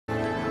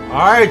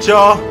Alright,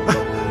 y'all.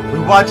 We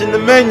watching the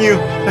menu.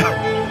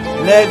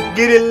 Let's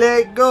get it,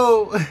 let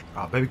go.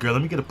 Oh, baby girl,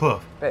 let me get a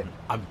puff. Babe,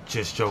 I'm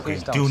just joking.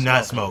 please don't Do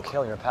not smoke.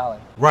 Kill your palate.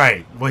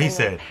 Right, what he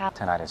said.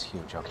 Tonight is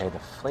huge, okay? The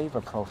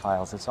flavor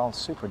profiles, it's all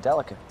super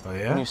delicate. Oh,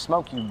 yeah? When you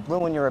smoke, you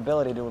ruin your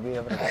ability to be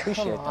able to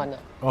appreciate them.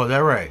 Oh, is that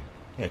right?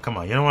 Yeah, come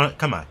on. You don't want to...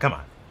 Come on, come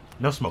on.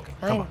 No smoking.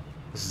 Fine. Come on.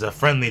 This is a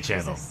friendly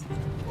channel. Is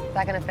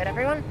that gonna fit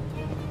everyone?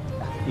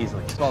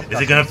 Easily. Is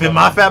it gonna fit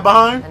my fat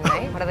behind? And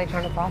right? What are they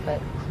trying to profit?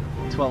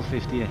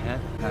 $12.50 a head.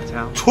 That's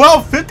how.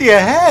 $12.50 a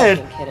head?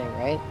 You're kidding,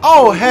 right?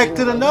 Oh, heck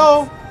to the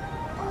no.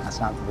 Let's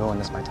not ruin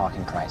this by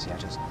talking price. Yeah,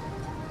 just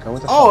go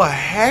with the Oh, flow.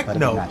 heck Let it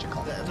no. be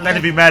magical. Let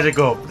it be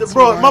magical.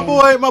 Bro, my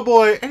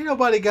boy, ain't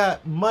nobody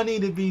got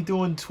money to be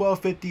doing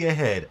 $12.50 a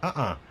head.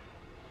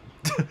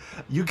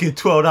 You get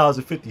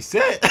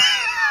 $12.50.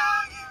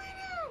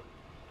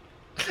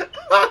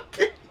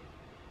 Okay.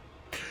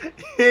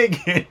 He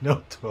ain't getting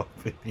no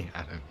 $12.50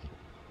 out of me.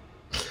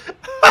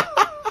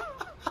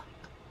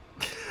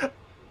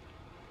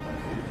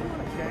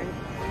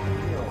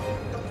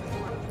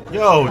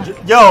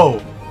 Yo,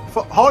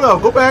 hold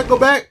up, go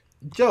back.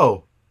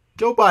 Joe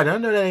Biden, I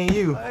know that ain't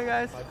you. Hi,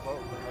 guys.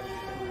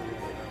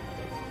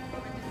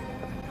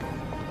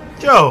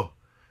 Joe,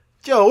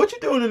 what you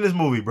doing in this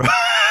movie, bro?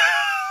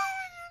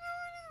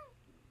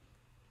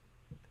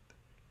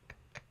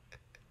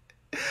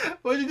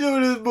 What you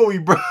doing in this movie,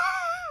 bro?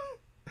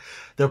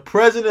 The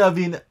president of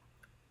the...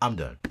 I'm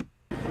done.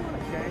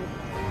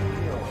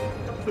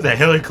 Was that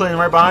Hillary Clinton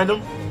right behind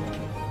him?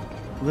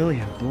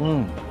 Lillian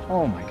Bloom.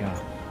 Oh, my God.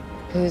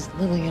 Who's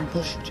Lillian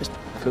Bush? Just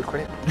food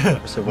critic.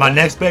 My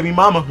next baby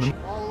mama.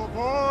 All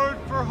aboard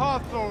for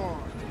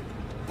Hawthorne!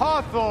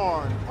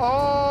 Hawthorne,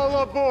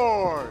 all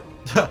aboard!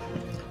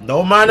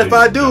 Don't mind if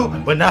I do,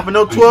 but not for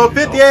no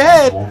 $12.50 a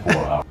head.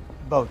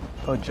 Both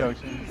jokes.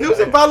 He was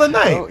in Violent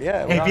Night. Oh,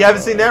 yeah, Hey, if you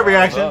haven't seen that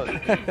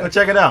reaction, go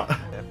check it out.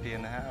 FP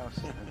in the house.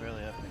 There's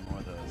really have any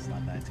more though. It's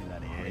not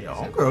 1998. Yo,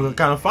 homegirl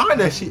kind of fine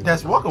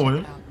that's walking with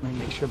him.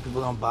 Make sure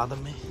people don't bother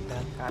me.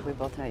 God, we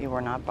both know you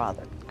were not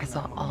bothered. I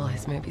saw all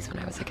his movies when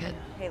I was a kid.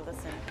 Hey,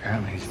 listen.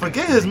 Apparently,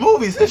 Forget his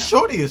movies. His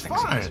shorty is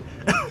fine.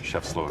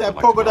 Chef Slow. That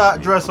polka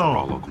dot dress on.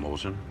 Raw local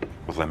emulsion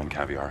with lemon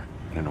caviar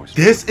and an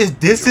oyster. This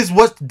is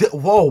what's...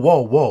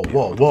 Whoa.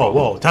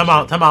 Time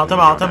out.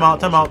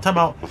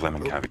 With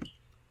lemon caviar.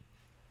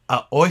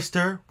 A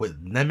oyster with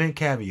lemon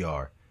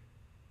caviar.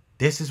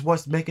 This is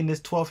what's making this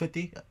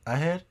 $12.50 a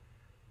head?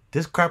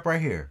 This crap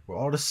right here. With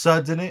all the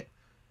suds in it.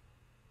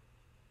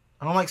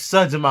 I don't like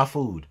suds in my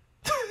food.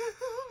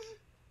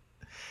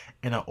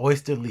 And an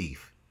oyster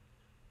leaf.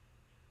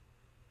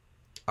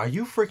 Are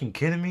you freaking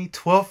kidding me?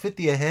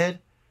 $12.50 a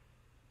head?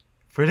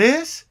 For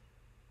this?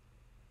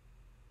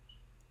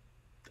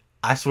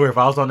 I swear if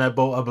I was on that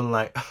boat, I'd been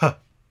like,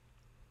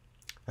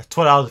 that's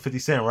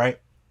 $12.50, right?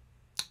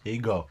 Here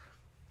you go.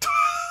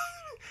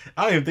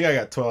 I don't even think I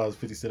got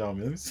 $12.50 on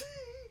me.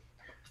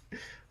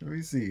 Let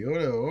me see. Hold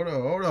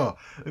on.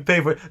 Let me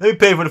pay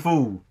for the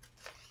food.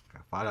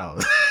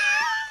 $5.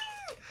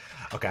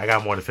 Okay, I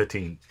got more than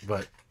 15,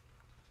 but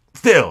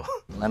still.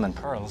 Lemon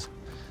pearls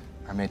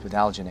are made with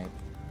alginate.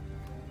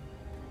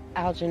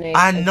 Alginate.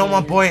 I know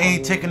my boy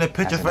ain't taking a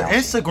picture for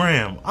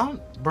Instagram. I'm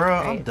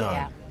done.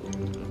 Yeah.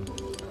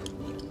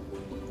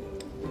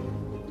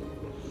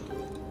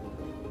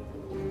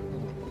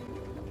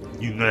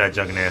 You know that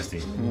junk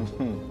nasty.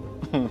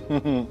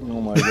 Oh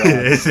my God.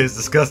 It's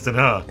disgusting,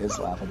 huh? It's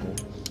laughable.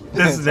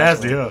 This is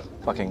nasty, huh?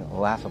 Fucking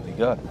laughably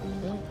good.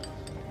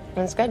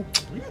 It's good.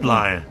 You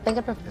lying. Think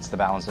of It's the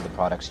balance of the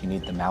products. You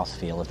need the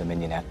mouthfeel of the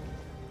mignonette.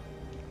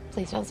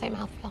 Please don't say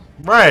mouthfeel.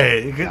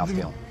 Right.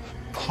 Mouthfeel.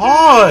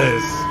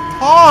 Pause.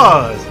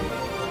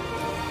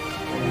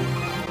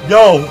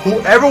 Yo,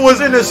 whoever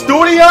was in the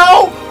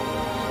studio,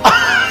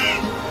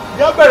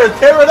 y'all better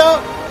tear it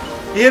up.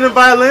 You hear the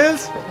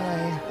violins?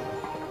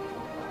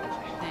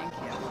 Thank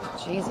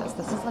you. Jesus,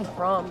 this is like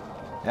prom.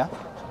 Yeah?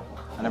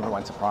 I never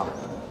went to prom.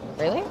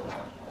 Really?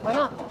 Why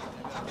not?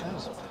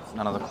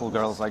 None of the cool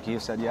girls like you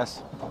said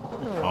yes.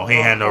 Oh, he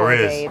had no Poor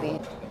wrist. baby.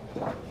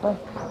 Oh,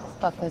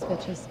 fuck those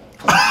bitches.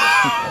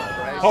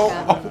 Oh,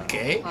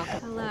 okay.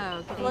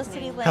 Hello.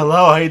 Felicity Lynn.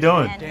 Hello, how you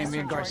doing? And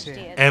Damien Mr. Garcia.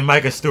 George Diaz. And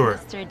Micah Stewart.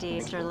 Mr. D.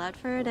 Mr.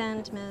 Ledford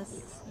and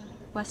Miss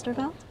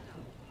Westervelt?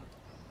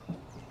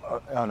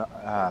 Oh, no.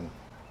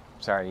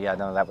 Sorry. Yeah,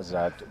 no, that was,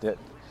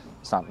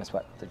 it's not Miss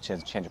the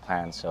change of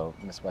plans, so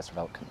Miss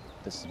Westervelt,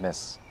 this is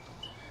Miss.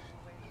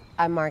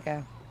 I'm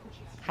Margot.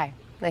 Hi.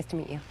 Nice to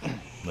meet you.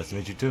 Nice to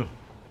meet you too.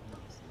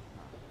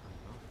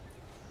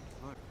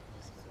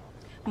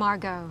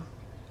 Margot.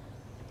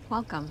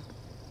 Welcome.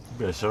 You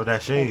better show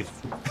that shade.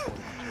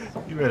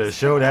 You better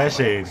show that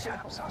shade.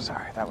 I'm so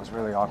sorry. That was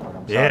really awkward.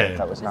 I'm sorry. Yeah.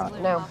 That was not.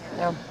 No,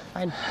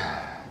 fine.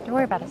 Don't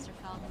worry about it.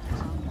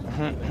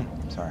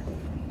 Sorry.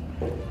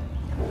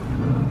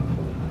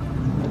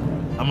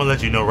 I'm gonna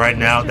let you know right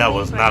now that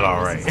was not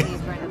alright.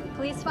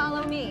 Please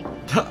follow me.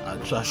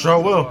 I sure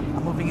will.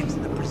 I'm moving into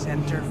the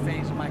presenter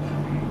phase of my career.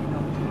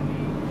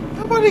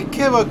 Nobody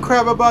give a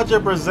crap about your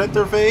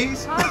presenter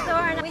phase.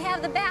 Hawthorne, we have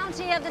of the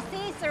bounty of the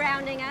sea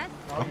surrounding us.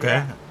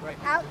 Okay.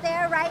 Out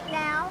there right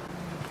now,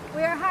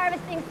 we are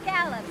harvesting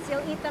scallops.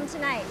 You'll eat them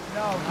tonight.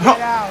 No, No.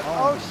 get out.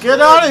 Oh, shit. Get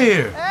out of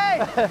here.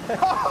 Hey!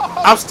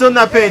 I'm still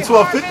not paying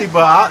 $12.50,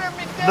 but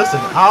listen,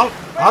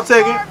 I'll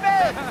take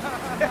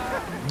it.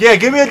 Yeah,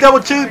 give me a double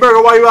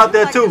cheeseburger while you're out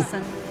there too.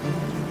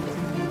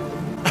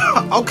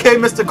 Okay,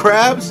 Mr.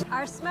 Krabs.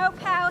 Our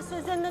smokehouse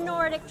is in the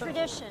Nordic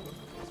tradition.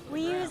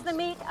 We use the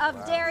meat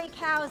of dairy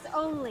cows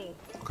only,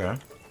 Okay.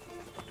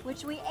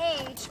 which we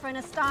age for an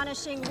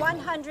astonishing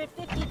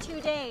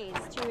 152 days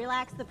to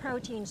relax the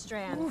protein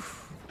strands.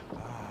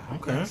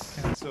 Okay.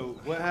 So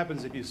what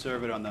happens if you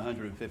serve it on the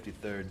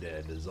 153rd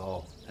day? Does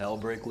all hell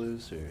break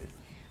loose, or?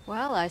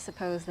 Well, I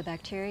suppose the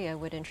bacteria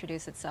would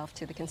introduce itself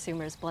to the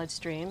consumer's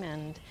bloodstream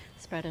and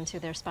spread into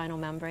their spinal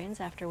membranes,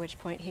 after which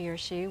point he or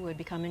she would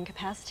become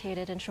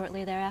incapacitated and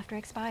shortly thereafter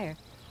expire.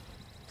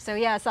 So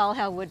yes, all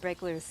hell would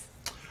break loose.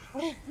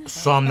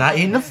 So I'm not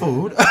eating the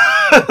food.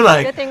 Good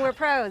Like, thing we're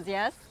pros,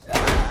 yes?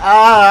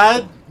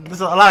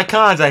 there's a lot of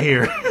cons I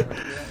hear.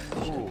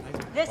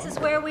 This is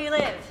where we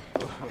live.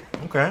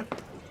 Okay.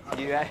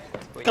 You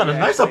Kind of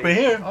nice up in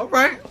here. All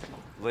right.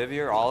 live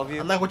here, all of I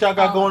you? like what y'all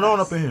got going on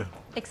up in here.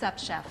 Except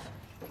Chef.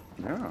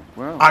 Yeah,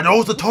 well. Are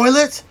those the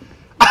toilets?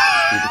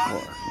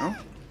 No?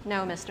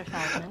 No, Mr.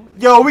 Feldman.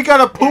 Yo, we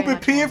gotta poop Very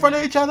and pee in front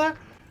of each other?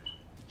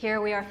 Here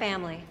we are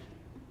family.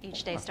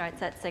 Each day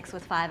starts at 6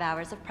 with 5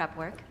 hours of prep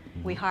work.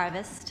 We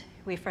harvest,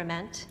 we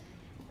ferment,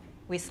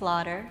 we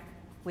slaughter,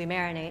 we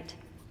marinate,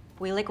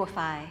 we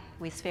liquefy,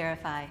 we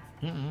spherify,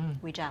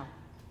 we gel.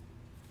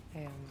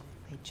 They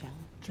gel.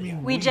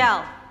 We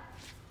gel.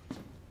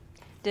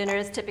 Dinner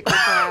is typically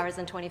 4 hours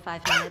and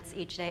 25 minutes.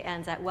 Each day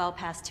ends at well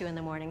past 2 in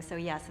the morning. So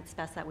yes, it's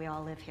best that we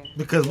all live here.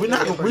 Because we're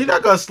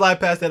not gonna slide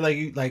past that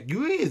like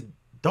you is.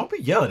 Don't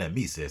be yelling at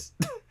me, sis.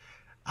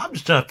 I'm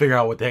just trying to figure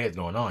out what the heck is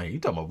going on here. You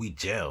talking about we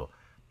gel?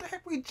 The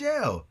heck we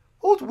gel?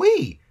 Who's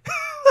we?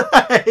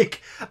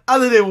 Like,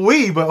 other than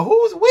we, but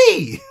who's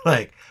we?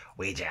 Like,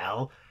 we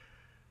gel.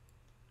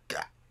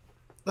 God.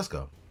 Let's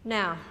go.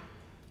 Now,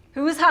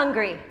 who's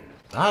hungry?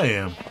 I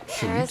am.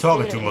 Shoot, you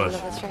talking too much.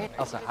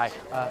 Elsa, hi.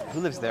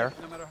 Who lives there?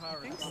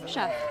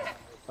 Chef.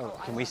 Oh,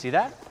 can we see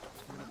that?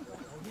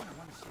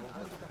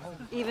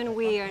 Even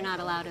we are not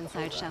allowed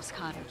inside Chef's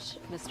cottage,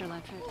 Mr.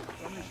 Ledford.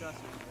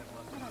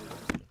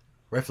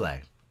 Red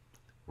flag.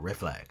 Red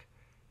flag.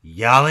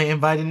 Y'all ain't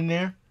invited in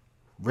there?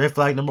 Red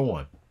flag number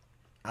 1.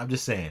 I'm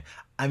just saying.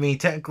 I mean,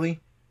 technically,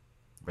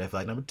 red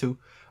flag number 2.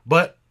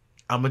 But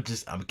I'm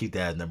gonna keep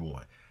that as number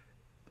 1.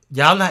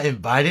 Y'all not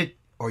invited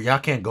or y'all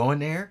can't go in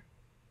there?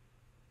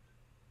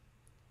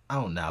 I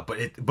don't know, but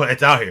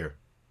it's out here.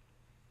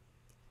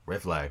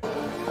 Red flag.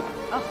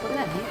 Oh, look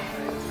at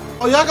that.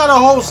 Oh, y'all got a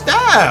whole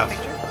staff.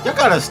 Y'all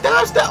got a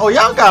staff. Oh,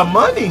 y'all got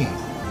money.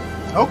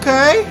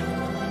 Okay.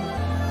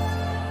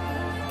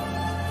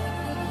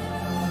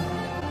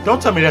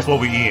 Don't tell me that's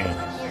what we eating.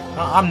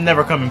 I'm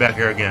never coming back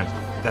here again.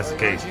 If that's the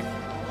case.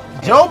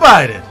 Joe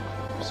Biden.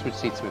 Switch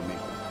seats with me.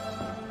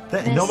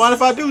 Don't mind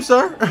if I do,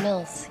 sir.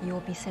 Mills, you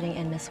will be sitting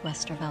in Miss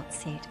Westervelt's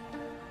seat.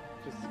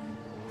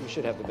 You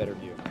should have a better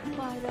view.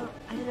 Well,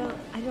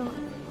 I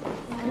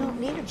don't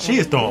need a She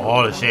is throwing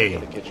all the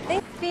shade.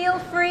 Feel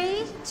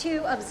free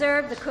to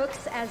observe the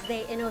cooks as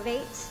they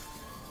innovate.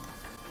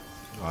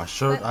 I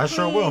sure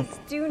But will. please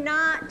do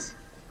not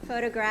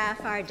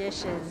photograph our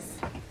dishes.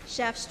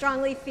 Chef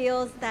strongly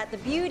feels that the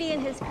beauty in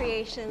his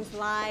creations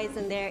lies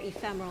in their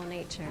ephemeral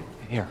nature.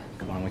 Here,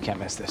 come on, we can't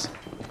miss this.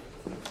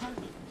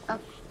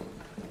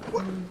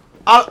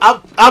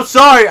 I'm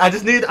sorry. I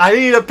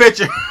need a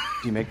picture.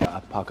 Do you make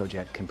a Paco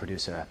Jet can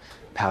produce a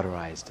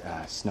powderized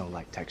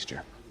snow-like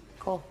texture?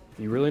 Cool.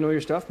 You really know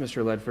your stuff,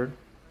 Mr. Ledford.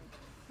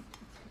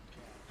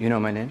 You know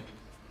my name?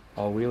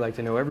 Oh, we like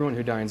to know everyone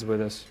who dines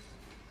with us.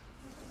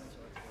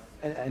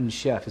 And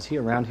Chef, is he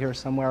around here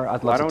somewhere?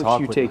 I'd Why love to talk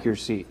don't you with take your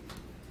seat?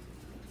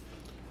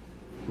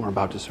 We're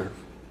about to serve.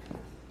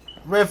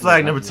 Red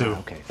flag number 2.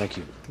 Okay, thank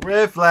you.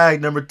 Red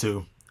flag number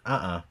 2.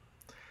 You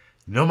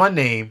know my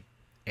name,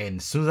 and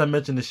as soon as I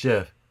mention the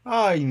chef,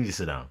 you need to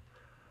sit down.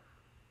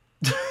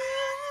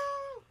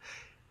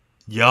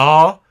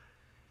 Y'all,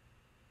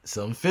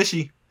 something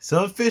fishy,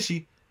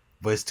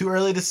 but it's too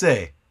early to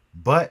say.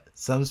 But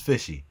something's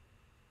fishy.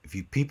 If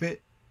you peep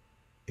it,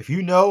 if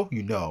you know,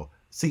 you know.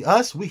 See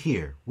us, we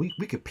here. We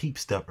could peep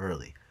stuff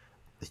early.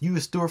 If you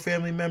a Stewart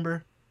family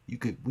member, we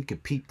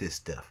could peep this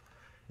stuff.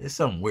 There's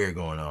something weird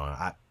going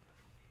on.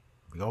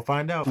 We gonna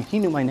find out. He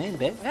knew my name,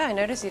 babe. Yeah, I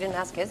noticed you didn't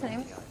ask his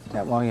name.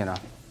 Yeah, well, you know.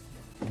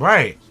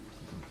 Right.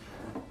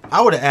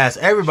 I would have asked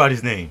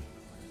everybody's name.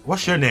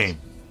 What's your name?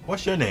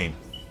 What's your name?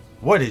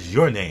 What is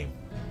your name?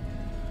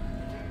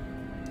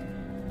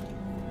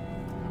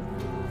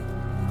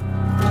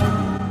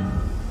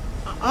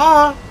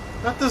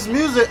 Not this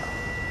music.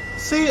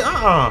 See,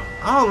 I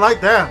don't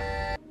like that.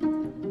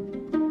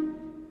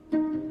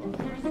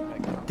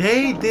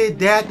 They did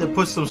that to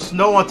put some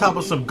snow on top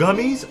of some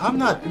gummies? I'm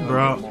not,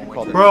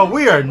 bro,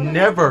 we are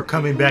never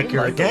coming back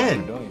here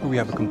again. We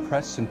have a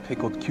compressed and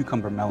pickled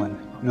cucumber melon,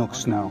 milk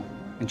snow,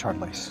 and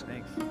charred lace.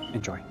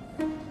 Enjoy.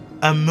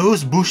 A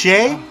mousse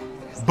boucher?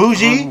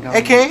 Bougie,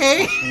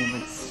 aka.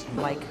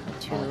 Like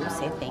to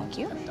say thank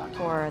you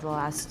for the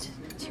last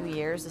 2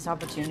 years. This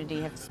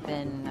opportunity has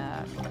been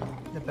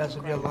The best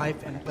of your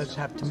life, and let's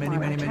have too many,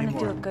 I'm many, trying many to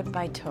do more. a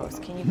goodbye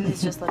toast. Can you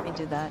please just let me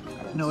do that?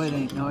 No, it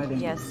ain't. No, it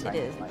ain't. Yes, it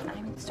is.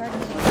 I'm starting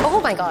to.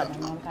 Oh my God.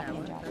 My mom got me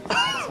a job at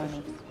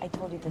Sony. I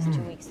told you this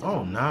 2 weeks ago.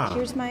 Oh, nah.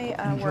 Here's my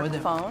Enjoy work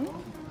them.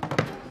 phone.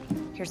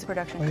 Here's the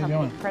production What are you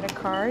company doing? credit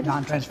card.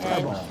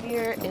 Non-transferable. And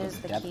here is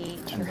the key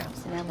to your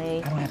house in LA,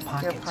 I don't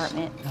have your pockets.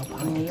 apartment No in New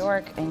pockets.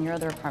 York, and your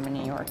other apartment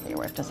in New York that your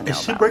wife doesn't know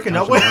Is she about. breaking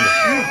up with?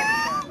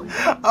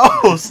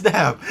 Oh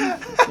snap!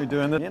 You're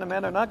doing this. And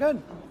Amanda, not good.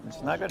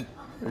 It's not good.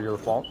 Your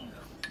fault?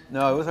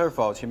 No, it was her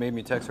fault. She made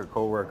me text her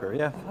coworker.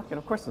 Yeah, fucking,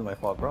 of course it's my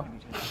fault, bro.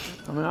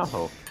 I'm an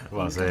asshole.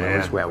 Well, At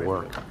least we're at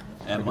work.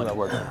 And money.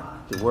 Work.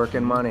 To work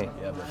and money.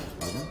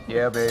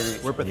 Yeah, baby.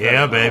 We're pathetic.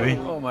 Yeah, baby.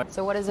 Oh my.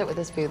 So what is it with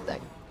this food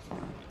thing?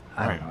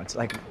 I don't know. It's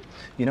like,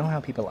 you know how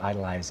people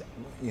idolize,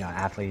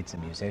 athletes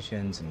and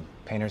musicians and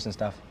painters and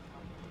stuff?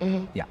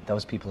 Mm-hmm. Yeah,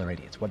 those people are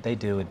idiots. What they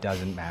do, it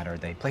doesn't matter.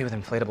 They play with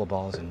inflatable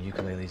balls and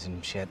ukuleles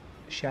and shit.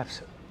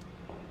 Chefs,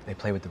 they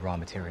play with the raw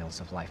materials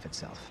of life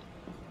itself.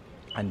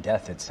 And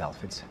death itself.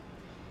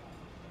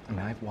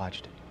 I've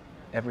watched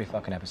every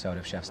fucking episode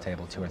of Chef's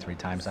Table 2 or 3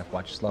 times. I've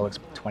watched Slow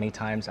 20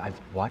 times. I've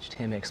watched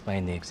him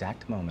explain the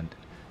exact moment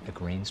the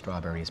green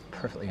strawberry is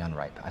perfectly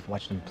unripe. I've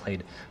watched him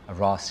plate a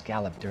raw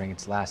scallop during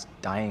its last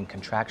dying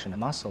contraction. A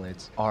muscle,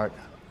 it's art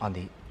on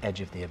the edge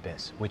of the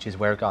abyss, which is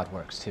where God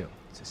works too.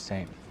 It's the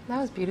same.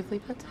 That was beautifully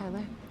put,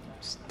 Tyler.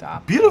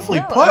 Stop. Beautifully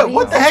No, put. you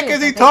What the said heck it.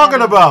 is he Okay, talking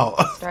Kevin. about?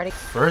 Starting.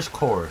 First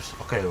course.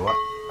 Okay, what?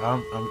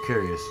 I'm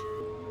curious.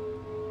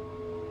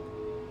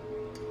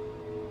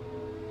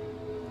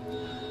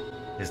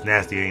 It's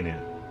nasty, ain't it?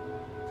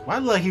 Why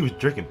look like he was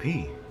drinking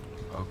pee?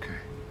 Okay.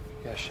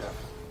 Yes, chef.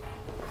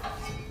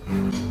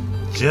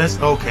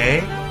 Just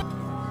okay.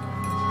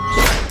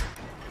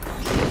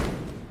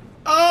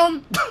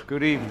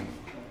 Good evening.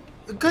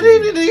 Good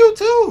evening to you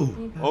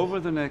too.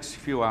 Over the next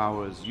few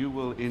hours, you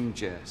will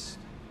ingest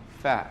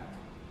fat,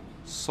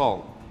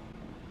 salt,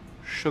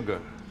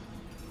 sugar,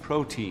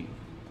 protein,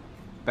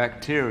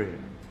 bacteria,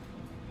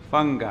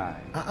 fungi,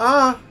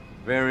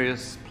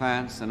 various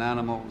plants and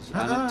animals,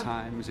 and at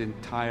times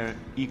entire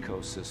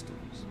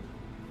ecosystems.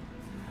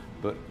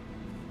 But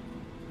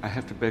I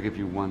have to beg of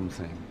you one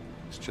thing.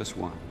 It's just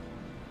one.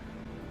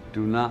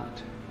 Do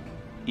not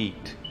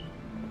eat.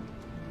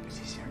 Is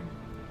he serious?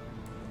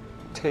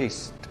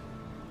 Taste,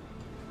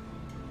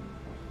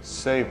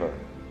 savor,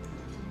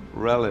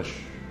 relish.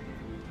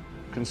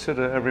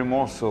 Consider every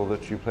morsel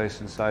that you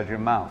place inside your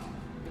mouth.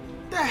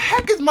 The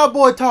heck is my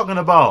boy talking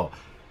about?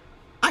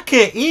 I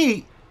can't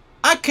eat.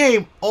 I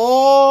came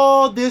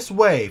all this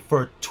way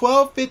for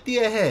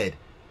 $12.50 a head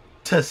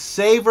to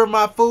savor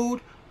my food.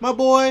 My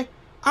boy,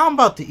 I'm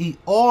about to eat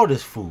all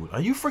this food.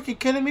 Are you freaking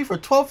kidding me? For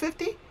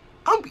 $12.50?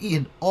 I'm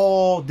eating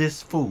all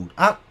this food.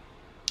 I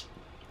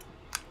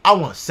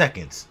want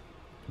seconds.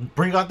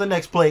 Bring out the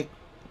next plate.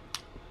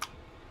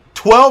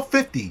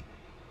 $12.50.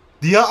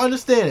 Do y'all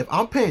understand? If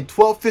I'm paying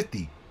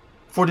 $12.50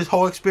 for this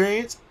whole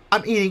experience,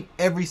 I'm eating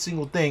every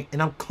single thing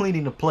and I'm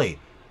cleaning the plate.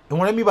 And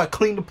what I mean by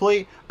clean the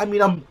plate, I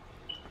mean I'm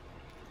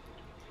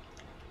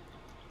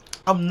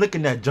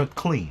licking that junk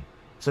clean,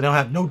 so they don't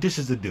have no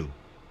dishes to do.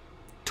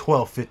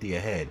 $12.50 a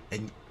head,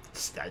 and you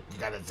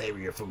gotta savor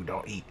your food.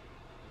 Don't eat.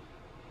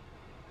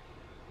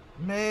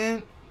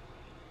 Man,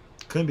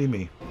 couldn't be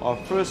me. Our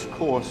first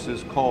course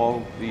is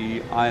called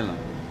the island.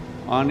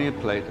 On your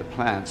plate are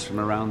plants from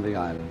around the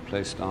island,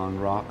 placed on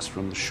rocks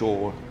from the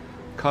shore,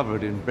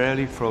 covered in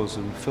barely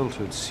frozen,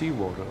 filtered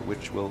seawater,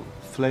 which will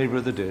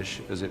flavor the dish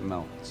as it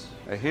melts.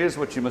 Here's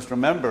what you must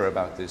remember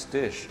about this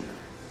dish.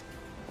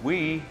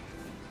 We,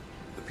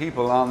 the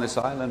people on this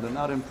island, are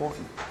not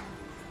important.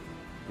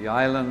 The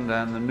island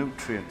and the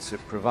nutrients it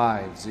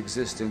provides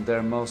exist in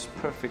their most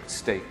perfect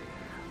state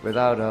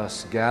without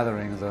us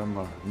gathering them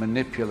or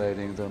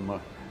manipulating them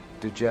or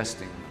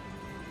digesting them.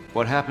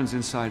 What happens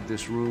inside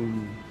this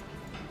room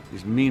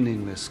is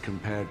meaningless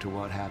compared to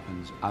what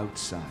happens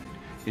outside,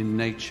 in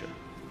nature,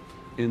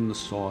 in the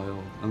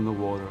soil and the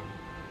water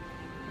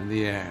and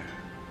the air.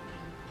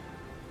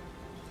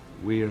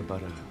 We are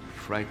but a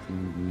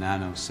frightened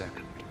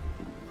nanosecond.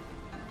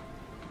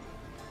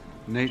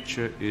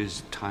 Nature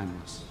is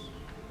timeless.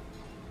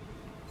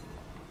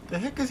 The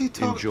heck is he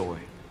talking? Enjoy.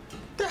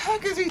 The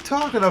heck is he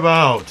talking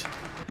about?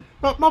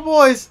 But my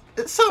boys,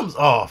 something's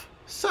off.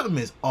 Something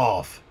is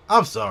off.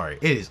 I'm sorry.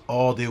 It is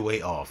all the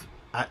way off.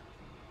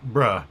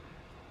 Bruh.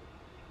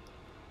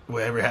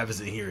 Whatever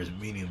happens in here is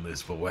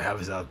meaningless, but what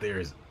happens out there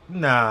is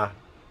nah.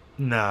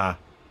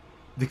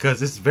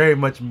 Because it's very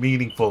much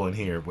meaningful in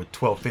here with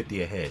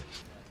 $12.50 a head.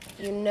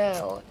 You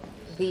know,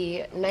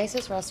 the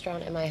nicest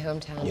restaurant in my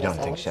hometown. You don't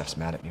is think Chef's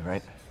mad at me,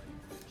 right?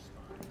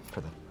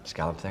 For the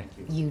scallop thing?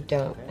 You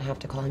don't have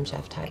to call him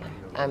Chef, Tyler.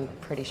 I'm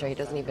pretty sure he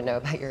doesn't even know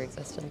about your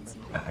existence.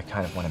 I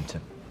kind of want him to.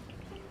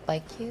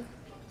 Like you?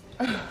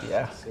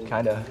 Yeah,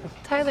 kind of.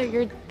 Tyler,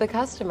 you're the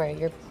customer.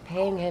 You're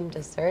paying him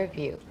to serve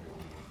you.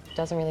 It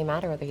doesn't really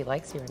matter whether he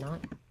likes you or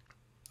not.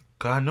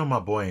 God, I know my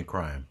boy ain't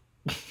crying.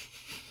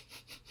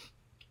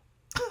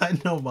 I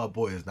know my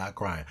boy is not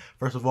crying.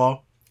 First of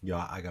all,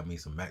 y'all, I got me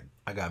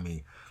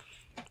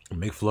a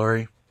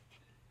McFlurry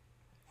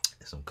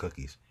and some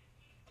cookies.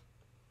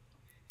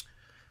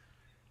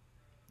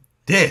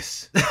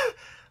 This,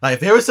 like, if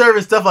they were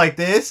serving stuff like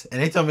this and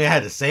they told me I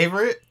had to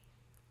savor it,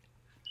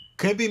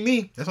 couldn't be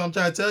me. That's what I'm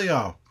trying to tell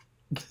y'all.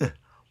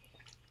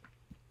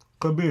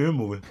 Could be a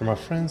movie. From our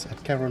friends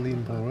at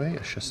Caroline Bourret, a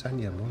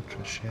Chassagna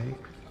Montrachet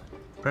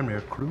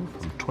premiere crew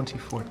from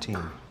 2014.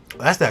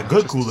 That's that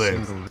good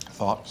Kool-Aid.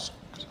 Thoughts?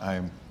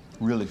 I'm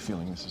really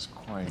feeling this is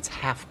quite... It's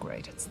half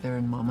great. It's there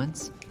in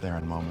moments. There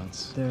in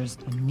moments. There's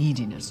a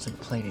neediness to the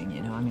plating,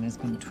 you know? I mean, it's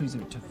been too easy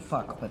to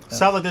fuck, but the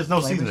sounds like there's no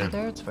flavors seasoning. are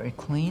there. It's very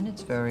clean.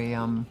 It's very,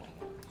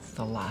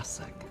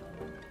 thalassic.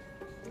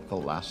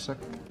 Thalassic?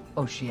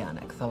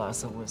 Oceanic.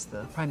 Thalassa was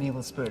the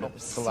primeval spirit of the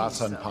sea.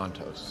 Thalassa and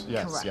Pontos.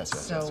 Yes, Correct. yes.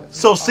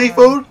 So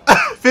seafood?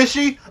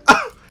 Fishy?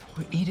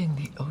 We're eating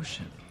the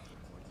ocean.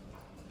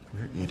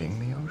 We're eating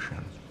the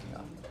ocean.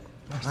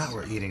 Not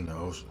we're eating the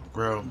ocean.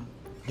 Girl,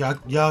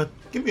 y'all,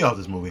 give me off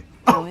this movie.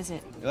 How is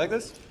it? You like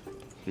this?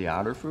 The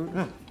outer food?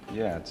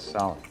 Yeah, it's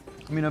solid.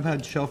 I mean, I've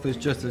had shellfish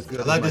just as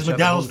good. I like this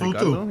McDonald's food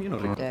too. You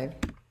know,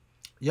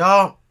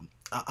 Y'all,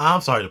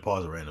 I'm sorry to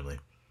pause it randomly.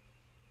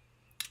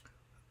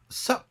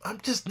 So, I'm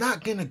just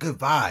not getting a good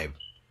vibe.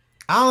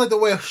 I don't like the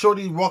way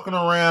Shorty's walking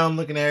around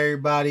looking at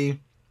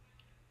everybody.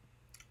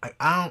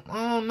 I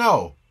don't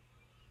know.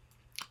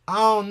 I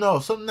don't know.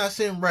 Something not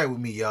sitting right with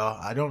me,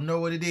 y'all. I don't know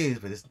what it is,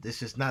 but it's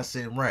just not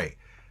sitting right.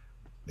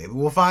 Maybe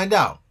we'll find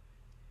out.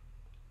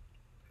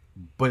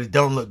 But it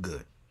don't look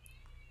good.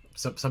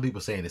 Some people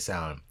saying it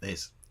sound.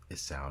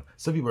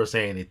 Some people are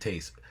saying it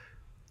tastes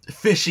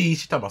fishy.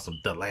 She talking about some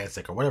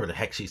Delancet or whatever the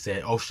heck she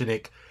said.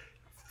 Oceanic,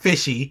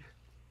 fishy.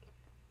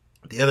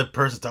 The other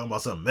person talking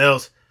about something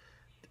else.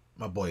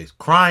 My boy is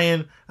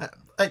crying.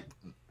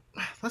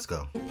 Let's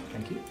go.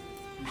 Thank you.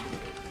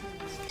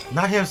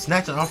 Not him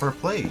snatching off her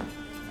plate.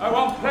 I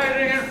want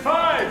plating in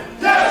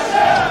 5.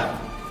 Yes,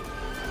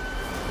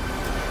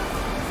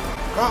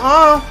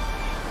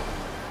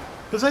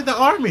 It's like the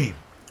army.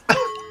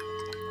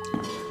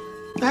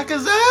 The heck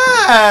is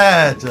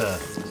that?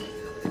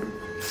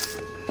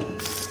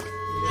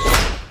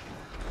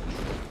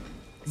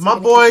 My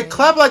boy,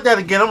 clap like that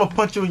again. I'm gonna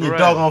punch you in your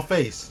doggone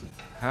face.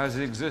 Has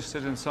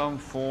existed in some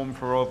form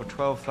for over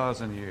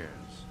 12,000 years,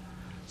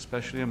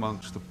 especially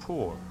amongst the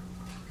poor.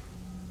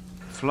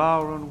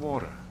 Flour and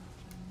water,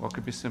 what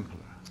could be simpler?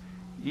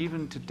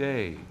 Even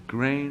today,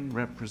 grain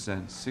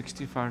represents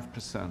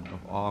 65%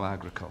 of all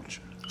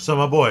agriculture. So,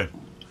 my boy,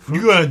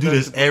 you gonna do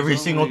this every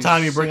single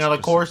time you bring out a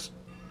course?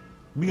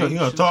 You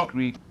gonna talk?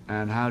 Greek,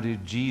 and how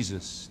did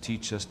Jesus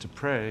teach us to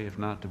pray, if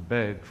not to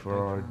beg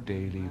for our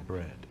daily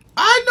bread?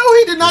 I know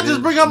he did not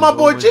just bring out my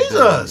boy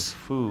Jesus.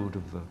 Food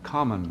of the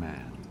common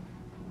man,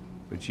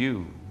 but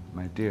you,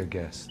 my dear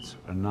guests,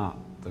 are not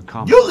the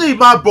common. You leave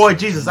my boy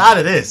Jesus out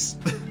of this.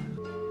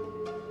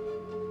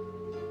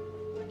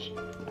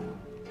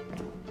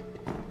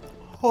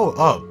 Hold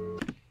up.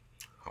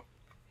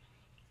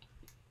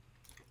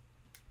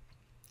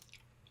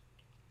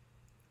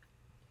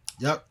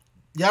 Yep.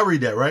 Y'all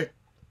read that, right?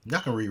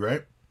 Y'all can read,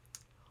 right?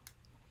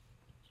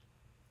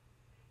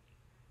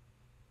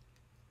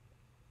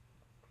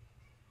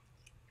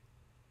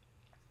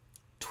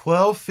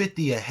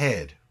 $12.50 a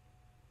head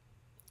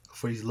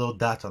for these little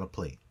dots on a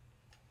plate.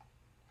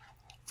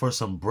 For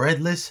some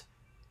breadless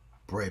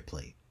bread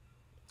plate.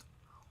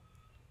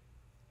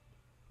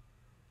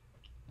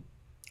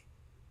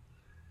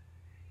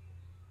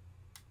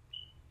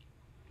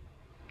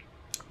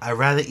 I'd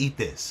rather eat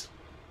this.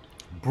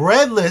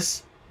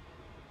 Breadless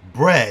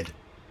bread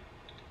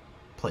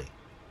plate.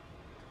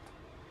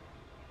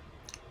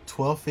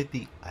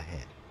 $12.50 a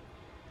head.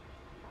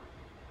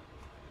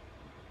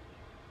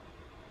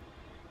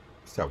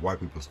 It's that white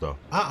people stuff.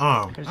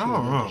 I don't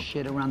know.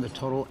 Shit around the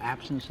total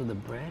absence of the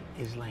bread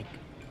is like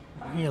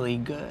really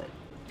good.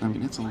 I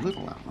mean, it's a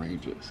little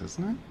outrageous,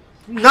 isn't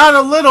it? Not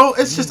a little.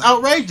 It's just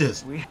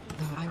outrageous.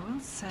 I will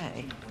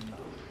say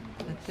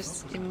that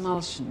this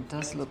emulsion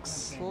does look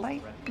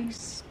slightly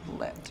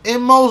split.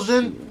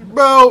 Emulsion,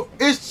 bro,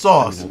 it's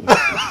sauce.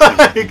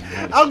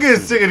 I'm getting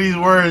sick of these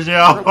words,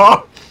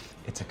 y'all.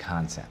 It's a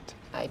concept.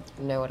 I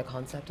know what a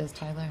concept is,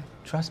 Tyler.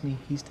 Trust me,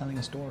 he's telling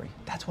a story.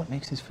 That's what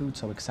makes his food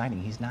so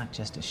exciting. He's not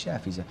just a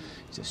chef, he's a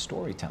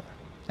storyteller.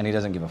 And he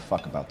doesn't give a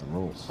fuck about the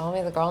rules. Call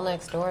me the girl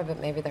next door,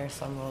 but maybe there are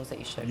some rules that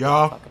you should give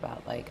Y'all. a fuck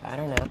about. Like, I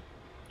don't know.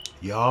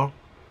 Y'all,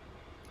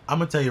 I'm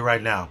gonna tell you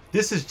right now,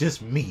 this is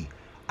just me.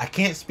 I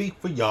can't speak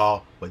for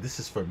y'all, but this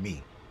is for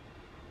me.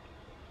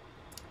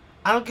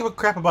 I don't give a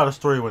crap about a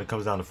story when it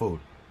comes down to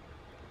food.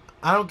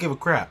 I don't give a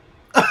crap.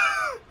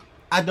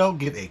 I don't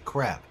give a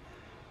crap.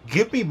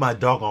 Give me my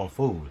doggone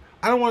food.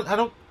 I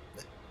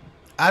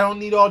don't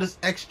need all this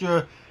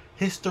extra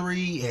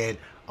history and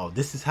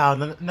this is how.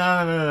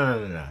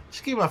 No.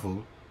 Just give me my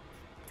food.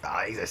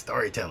 Oh, he's a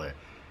storyteller.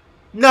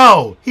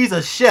 No, he's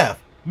a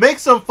chef. Make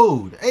some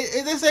food.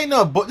 This ain't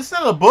no book. This is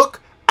not a book.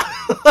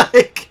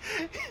 Like,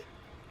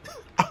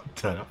 I'm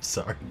done. I'm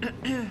sorry.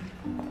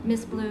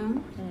 Miss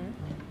Bloom,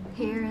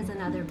 here is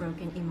another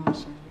broken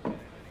emotion.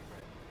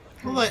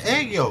 Look like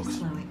egg yolks.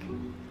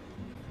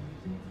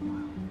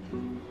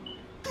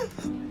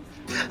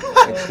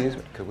 Excuse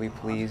me, could we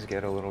please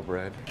get a little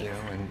bread, you know,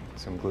 and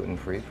some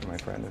gluten-free for my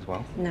friend as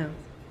well? No.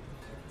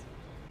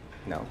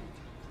 No.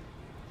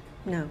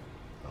 No.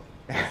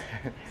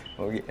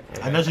 Well, yeah.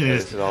 I know you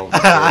This just. is all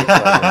very clever.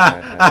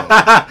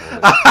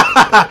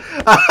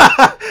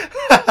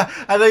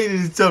 I know you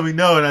just told me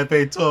no, and I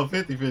paid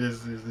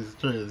 $12.50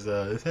 for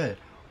this head.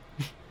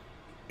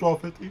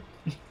 $12.50.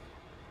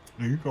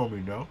 You told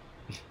me no.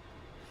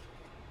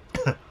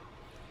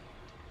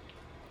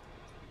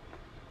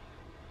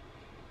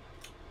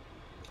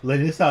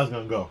 Lady, this is how it's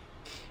gonna go.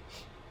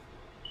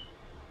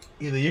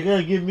 Either you're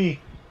gonna give me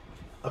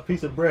a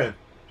piece of bread,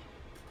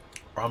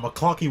 or I'm a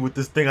clunky with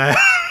this thing I have.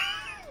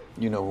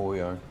 You know who we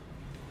are.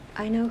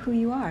 I know who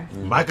you are.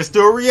 Micah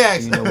still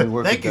reacts. You know we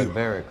work Thank with you. Doug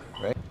Barrick,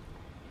 right?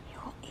 You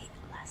will eat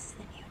less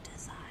than you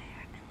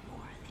desire and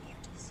more than you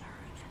deserve.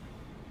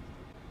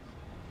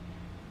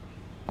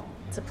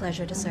 It's a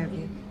pleasure to serve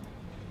you.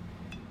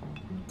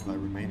 Well, I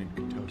remain in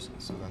ketosis,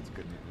 so that's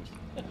good news.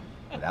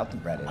 Without the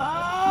bread, it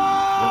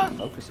really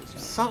focuses.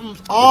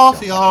 Something's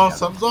off, y'all.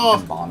 Something's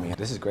off.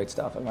 This is great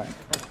stuff. All right.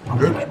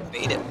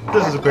 Beat it.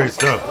 This is great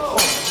stuff.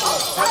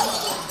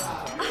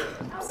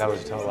 That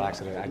was a total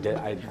accident.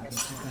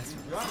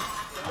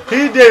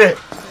 He did it.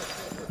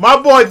 My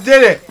boy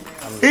did it.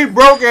 He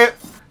broke it.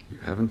 You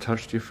haven't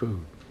touched your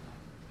food.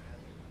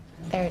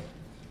 There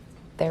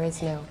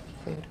is no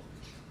food.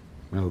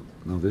 Well,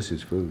 no, this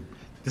is food.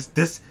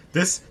 This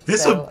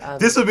So,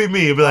 would be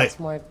me. It'd be like,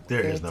 more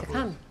there is food no to food.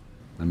 come.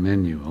 The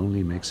menu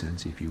only makes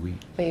sense if you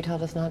eat. But you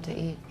told us not to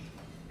eat.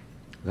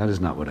 That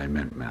is not what I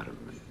meant, madam.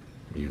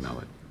 You know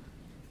it.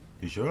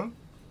 You sure?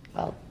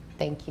 Well,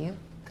 thank you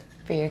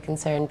for your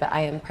concern, but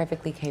I am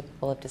perfectly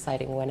capable of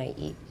deciding when I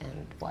eat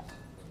and what.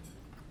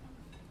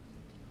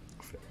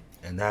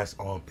 And that's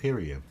on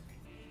period.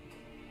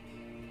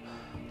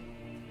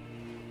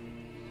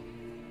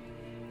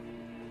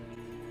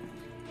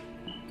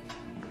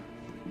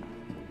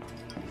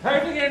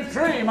 Taking in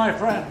 3, my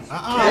friends.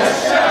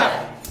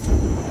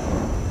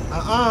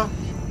 I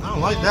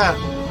don't like that.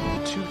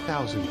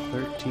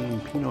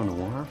 2013 Pinot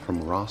Noir from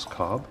Ross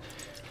Cobb.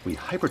 We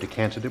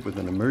hyper-decanted it with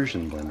an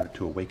immersion blender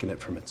to awaken it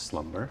from its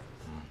slumber.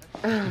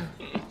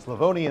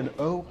 Slavonian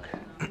oak,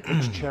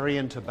 rich cherry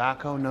and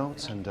tobacco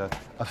notes, and a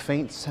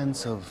faint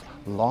sense of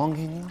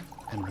longing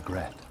and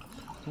regret.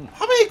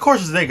 How many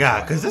courses they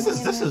got? Because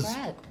this is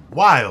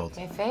wild.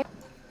 My favorite.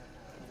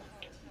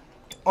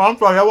 Oh, I'm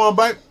sorry. I want a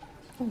bite.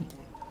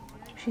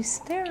 She's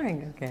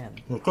staring again.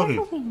 Cookie.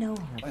 How do we know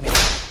her?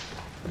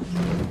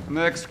 The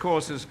next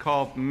course is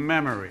called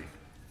Memory,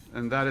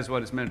 and that is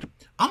what it's meant to.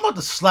 I'm about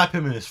to slap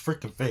him in his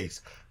freaking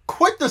face.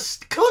 Quit the.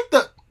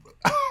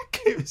 I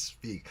can't even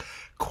speak.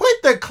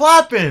 Quit the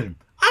clapping.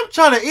 I'm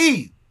trying to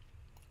eat.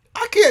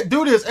 I can't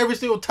do this every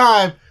single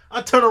time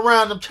I turn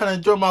around and I'm trying to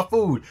enjoy my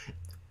food.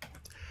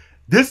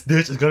 This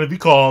dish is going to be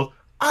called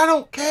I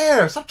Don't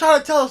Care. Stop trying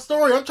to tell a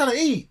story. I'm trying to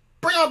eat.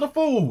 Bring out the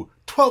food.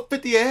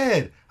 $12.50 a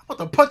head. I'm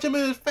about to punch him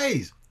in his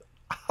face.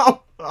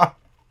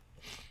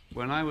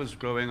 When I was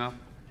growing up,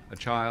 a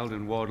child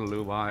in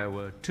Waterloo,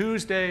 Iowa,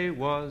 Tuesday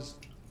was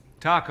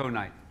taco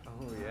night.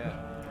 Oh,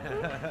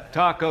 yeah.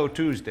 Taco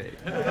Tuesday.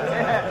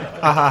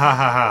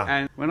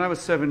 And when I was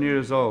 7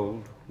 years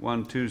old,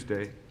 one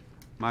Tuesday,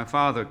 my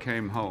father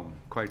came home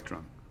quite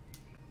drunk.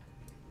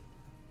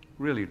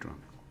 Really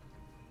drunk.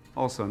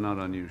 Also not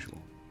unusual.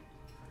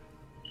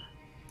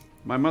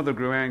 My mother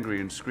grew angry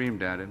and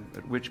screamed at him,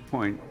 at which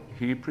point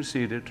he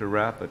proceeded to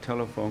wrap a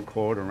telephone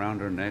cord around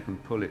her neck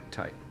and pull it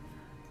tight.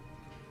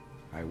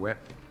 I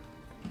wept.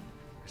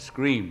 I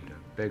screamed. I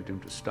begged him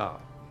to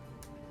stop.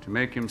 To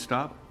make him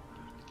stop,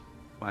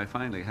 I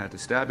finally had to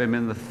stab him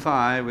in the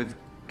thigh with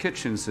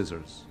kitchen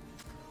scissors.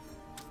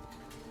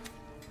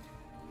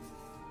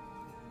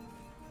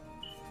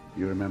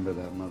 You remember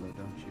that, Mother,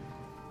 don't you?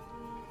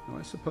 Oh,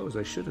 I suppose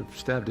I should have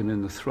stabbed him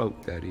in the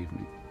throat that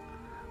evening.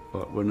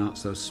 But we're not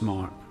so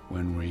smart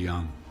when we're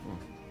young.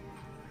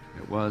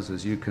 It was,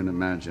 as you can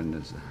imagine,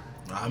 as a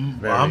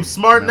I'm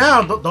smart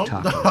now.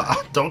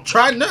 Don't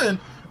try nothing.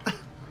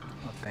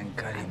 Thank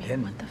God he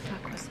didn't. What the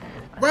fuck was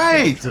that?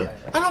 Right.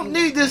 I don't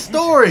need this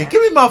story.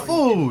 Give me my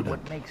food.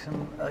 What makes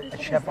him a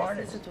chef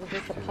artist?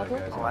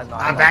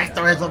 My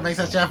backstory is what makes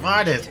a chef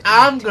artist.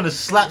 I'm gonna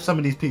slap some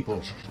of these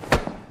people.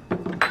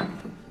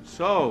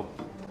 So,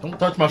 don't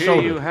touch my here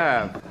shoulder. you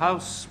have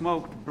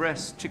house-smoked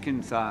breast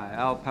chicken thigh,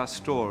 al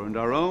pastor, and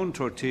our own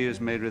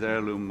tortillas made with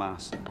heirloom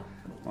masa.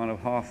 One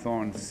of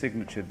Hawthorne's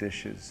signature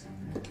dishes.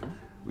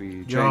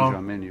 We change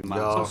our menu.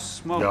 So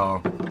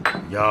smoke.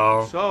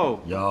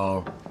 So,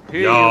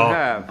 here you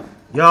have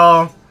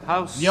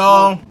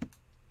house-smoked.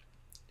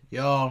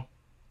 Y'all.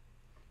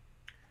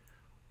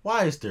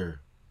 Why is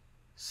there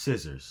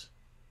scissors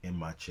in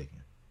my chicken?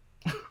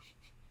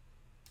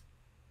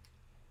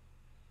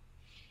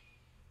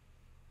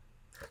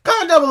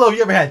 Comment down below if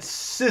you ever had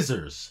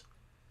scissors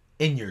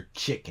in your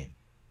chicken.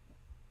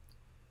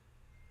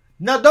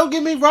 Now, don't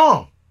get me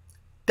wrong.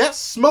 That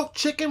smoked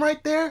chicken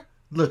right there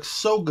looks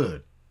so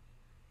good.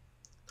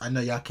 I know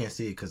y'all can't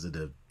see it because of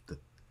the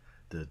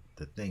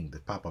the thing, the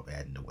pop-up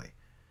ad in the way.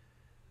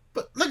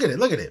 But look at it,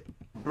 look at it.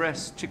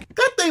 Breast chicken.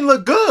 That thing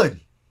look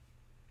good.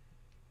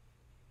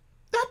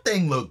 That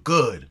thing look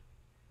good.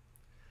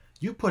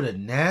 You put a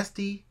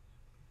nasty,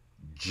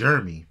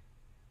 germy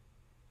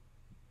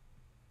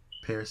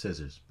pair of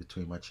scissors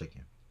between my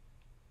chicken.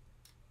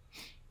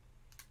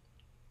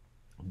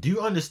 Do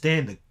you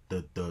understand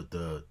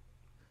do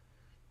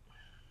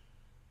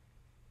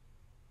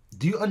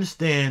you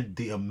understand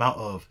the amount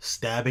of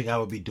stabbing I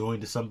would be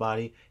doing to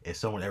somebody if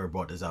someone ever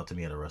brought this out to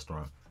me at a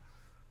restaurant?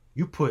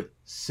 You put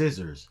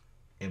scissors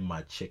in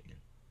my chicken.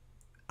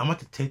 I'm about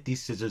to take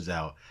these scissors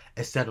out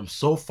and set them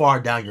so far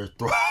down your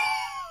throat.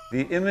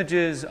 The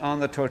images on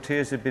the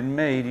tortillas have been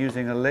made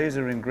using a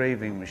laser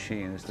engraving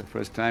machine. It's the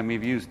first time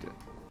we've used it.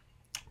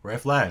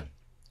 Red flag.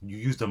 You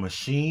used a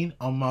machine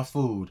on my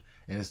food,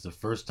 and it's the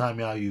first time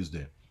y'all used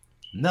it.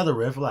 Another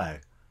red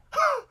flag.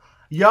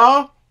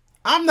 Y'all,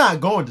 I'm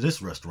not going to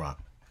this restaurant.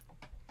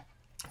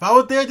 If I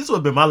was there, this would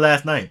have been my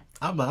last night.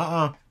 I'm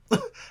like,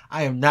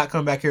 I am not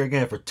coming back here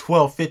again for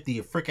 $12.50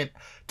 a freaking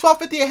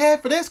 $12.50 a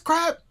head for this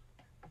crap.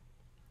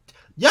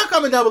 Y'all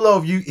comment down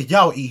below if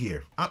y'all eat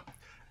here.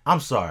 I'm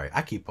sorry.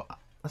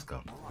 Let's go.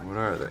 What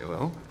are they,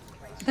 Will?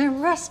 They're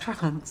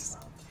restaurants.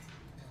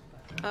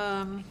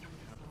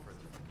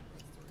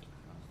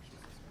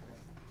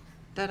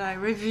 That I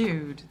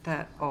reviewed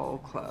that all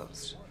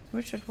closed.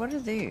 Richard, what are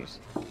these?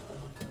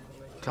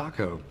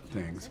 Taco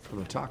things for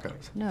the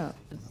tacos. No,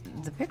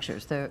 the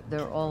pictures,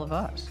 they're all of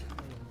us.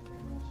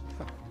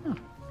 Huh.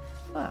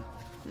 Well,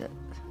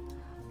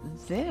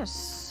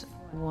 this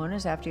one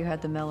is after you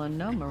had the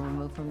melanoma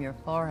removed from your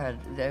forehead.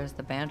 There's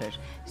the bandage.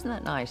 Isn't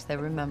that nice? They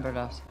remembered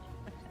us.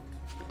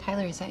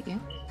 Tyler, is that you?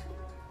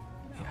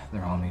 Yeah,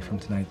 they're on me from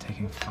tonight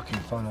taking fucking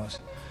photos.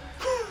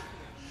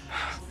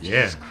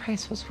 Yeah. Jesus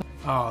Christ, what's...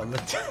 Oh,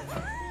 look.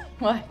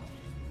 What?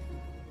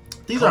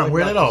 These aren't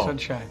weird at all.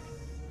 Sunshine.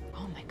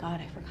 Oh my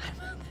God, I forgot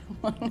about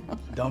that one.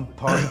 Dumb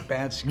park,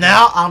 bad skin.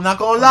 Now, I'm not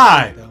gonna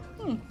lie.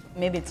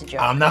 Maybe it's a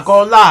joke. I'm not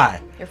gonna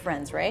lie. You're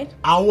friends, right?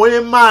 I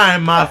wouldn't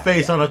mind my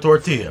face on a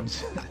tortilla.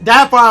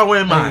 That part I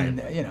wouldn't mind.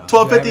 I mean, you know,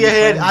 $12.50 a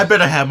head, friends? I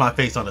better have my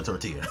face on a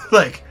tortilla.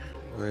 Like,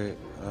 Wait,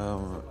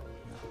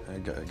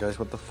 guys,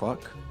 what the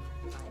fuck?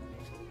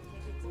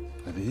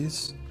 Are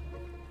these?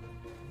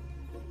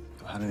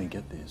 How did he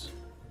get these?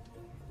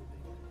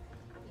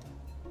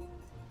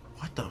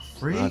 what the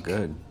freak? Not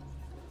good.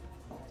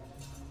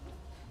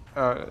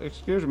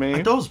 Excuse me.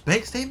 Are those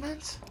bank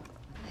statements?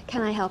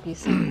 Can I help you,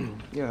 sir?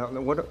 Yeah,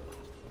 what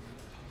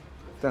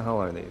the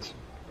hell are these?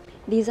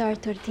 These are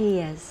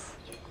tortillas.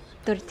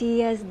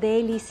 Tortillas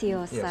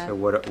deliciosas. Yeah, so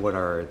what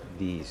are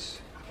these?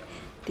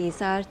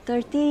 These are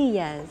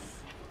tortillas,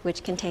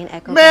 which contain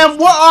Ma'am,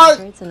 what are...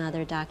 records and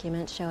other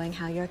documents showing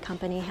how your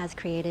company has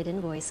created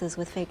invoices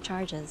with fake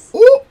charges.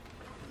 Ooh.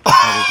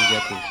 How did you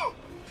get these?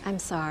 I'm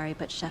sorry,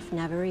 but Chef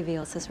never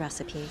reveals his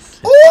recipes.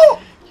 Ooh.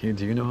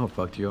 Do you know how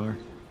fucked you are?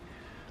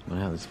 I'm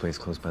gonna have this place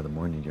closed by the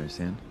morning, do you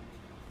understand?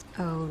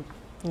 Oh,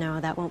 no,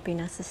 that won't be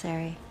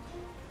necessary.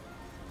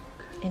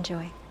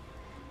 Enjoy.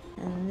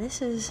 And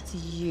this is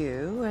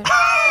you.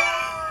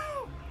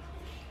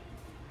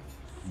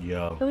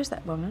 Yo. Who is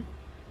that woman?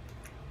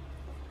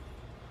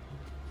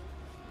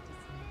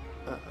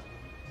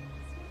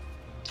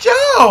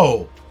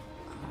 Joe!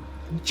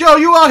 Joe,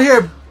 you out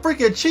here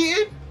freaking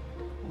cheating?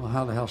 Well,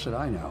 how the hell should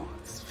I know?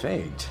 It's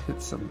faked.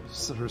 It's some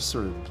sort of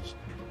stupid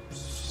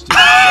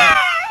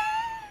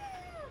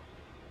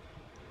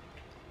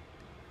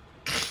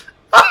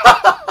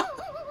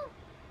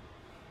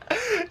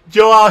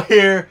Joe out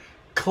here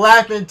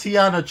clapping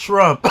Tiana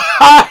Trump.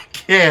 I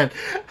can't.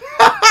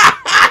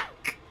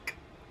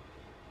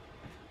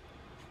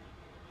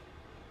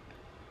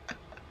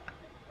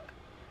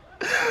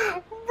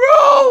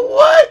 Bro,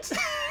 what?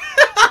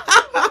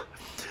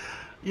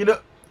 You know,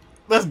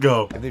 let's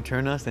go. If they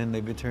turn us, then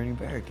they'd be turning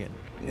back again.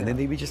 And then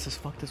they'd be just as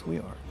fucked as we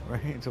are,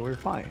 right? So we're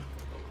fine.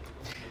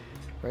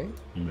 Right?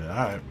 Yeah,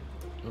 all right.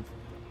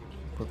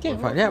 We're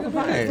fine. Yeah, we're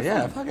fine.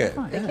 Yeah, fuck it.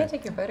 I Yeah. can't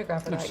take your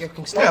photograph without your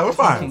consent. Yeah, we're This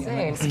is fine.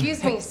 insane.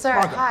 Excuse me, sir.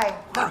 Hi.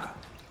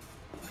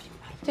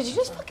 Did you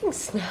just fucking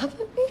snap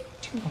at me?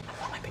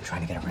 I've been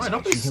trying to get a Wait, reservation.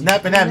 don't be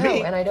snapping at No,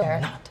 me. and I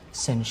don't. Not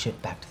send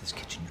shit back to this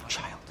kitchen, you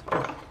child.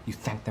 You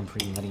thank them for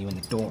even letting you in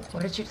the door.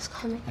 What did you just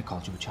call me? I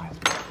called you a child.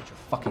 What you're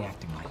fucking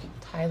acting like.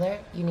 Tyler,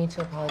 you need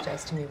to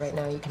apologize to me right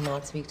now. You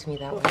cannot speak to me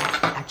that way.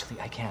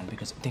 Actually, I can,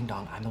 because ding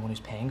dong, I'm the one who's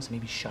paying, so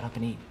maybe shut up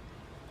and eat.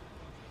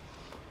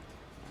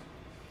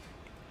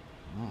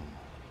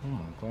 Oh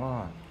my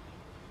God.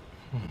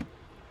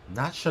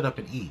 Not shut up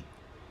and eat.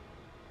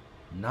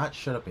 Not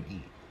shut up and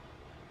eat.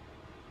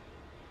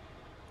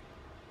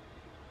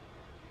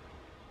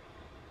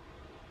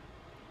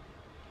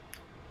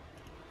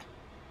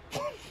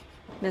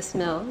 Miss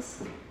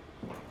Mills,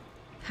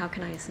 how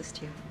can I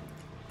assist you?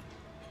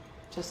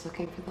 Just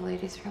looking for the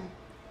ladies' room.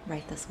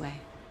 Right this way.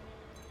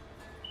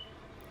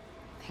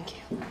 Thank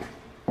you.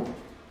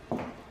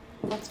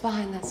 What's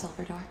behind that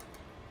silver door?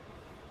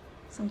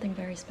 Something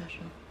very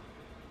special.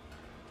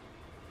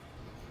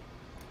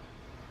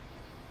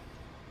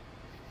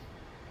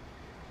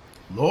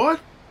 Lord?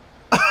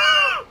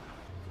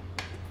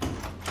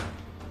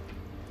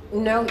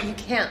 No, you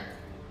can't.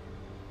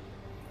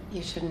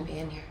 You shouldn't be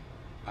in here.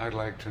 I'd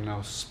like to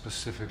know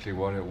specifically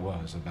what it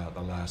was about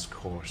the last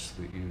course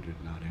that you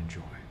did not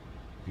enjoy.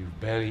 You've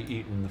barely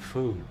eaten the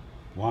food.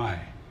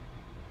 Why?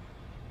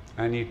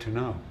 I need to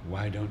know.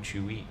 Why don't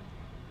you eat?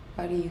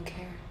 Why do you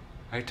care?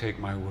 I take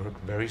my work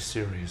very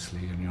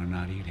seriously and you're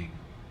not eating.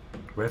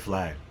 Red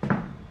flag.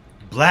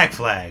 Black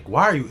flag.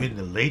 Why are you in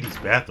the ladies'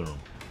 bathroom?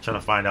 Trying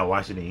to find out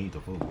why she didn't eat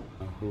the food.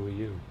 Now, who are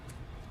you?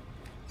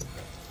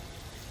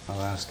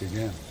 I'll ask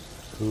again.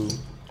 Who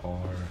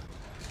are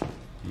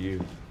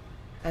you?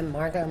 I'm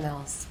Margot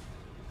Mills.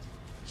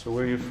 So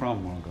where are you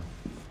from, Margot?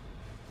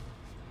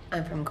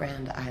 I'm from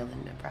Grand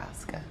Island,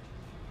 Nebraska.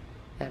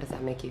 Now, does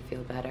that make you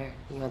feel better?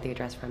 You want the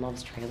address for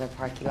Mom's trailer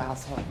park, you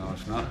asshole? No,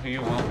 it's not who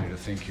you want me to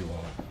think you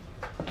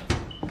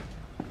are.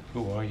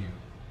 Who are you?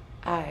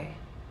 I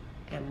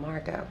am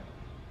Margot.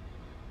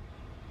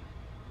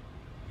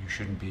 You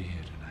shouldn't be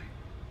here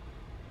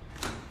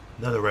tonight.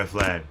 Another red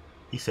flag.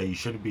 He said you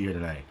shouldn't be here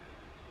tonight.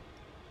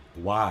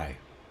 Why?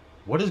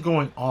 What is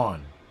going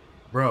on?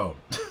 Bro.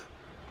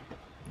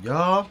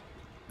 Y'all,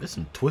 there's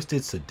some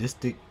twisted,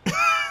 sadistic,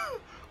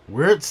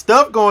 weird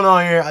stuff going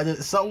on here.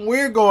 Something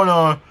weird going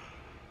on.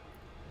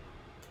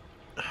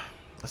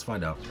 Let's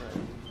find out.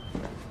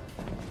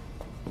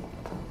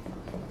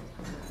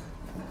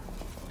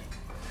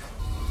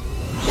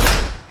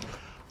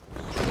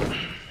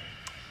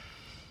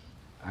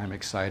 I'm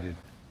excited.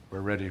 We're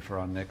ready for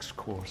our next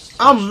course.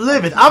 I'm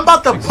livid. I'm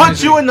about to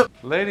punch you in the...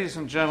 Ladies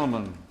and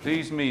gentlemen,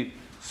 please meet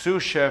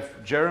sous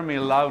chef Jeremy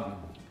Loudon.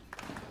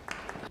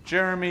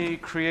 Jeremy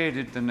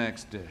created the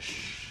next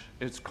dish.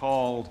 It's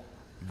called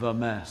The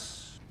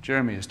Mess.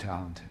 Jeremy is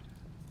talented.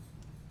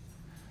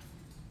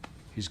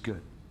 He's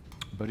good,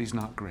 but he's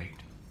not great.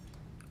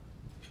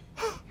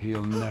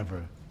 He'll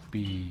never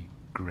be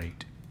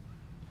great.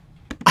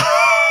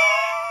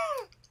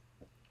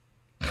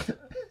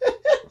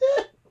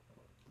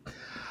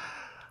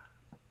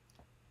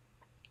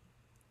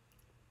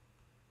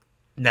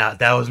 Now, if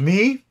that was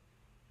me,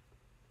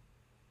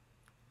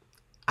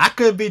 I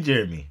could be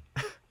Jeremy.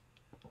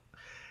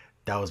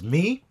 That was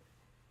me.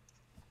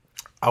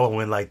 I would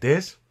win like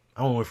this.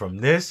 I would win from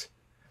this.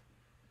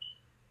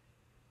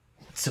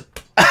 So,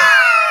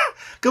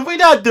 cause we're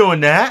not doing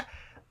that.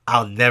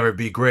 I'll never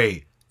be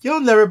great.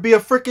 You'll never be a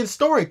freaking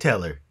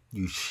storyteller,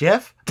 you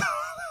chef.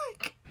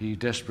 He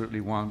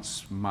desperately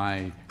wants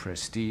my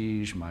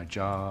prestige, my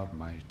job,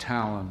 my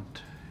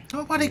talent.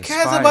 Nobody He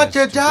cares aspires about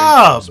your to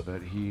job. greatness,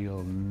 but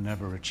he'll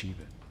never achieve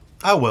it.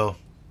 I will.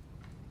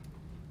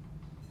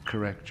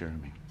 Correct,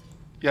 Jeremy.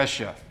 Yes,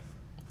 chef.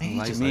 Man,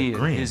 Like just me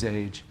agreeing. at his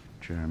age,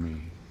 Jeremy,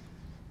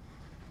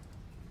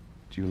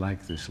 do you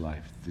like this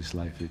life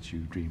that you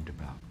dreamed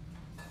about?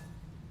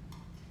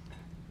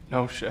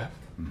 No, chef.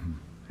 Mm-hmm.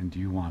 And do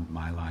you want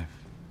my life?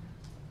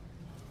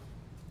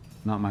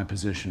 Not my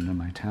position or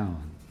my talent,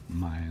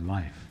 my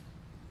life.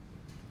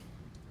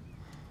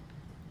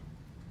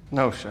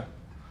 No, chef.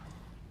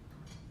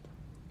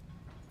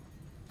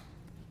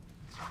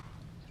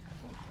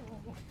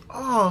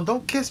 Oh,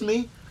 don't kiss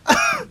me.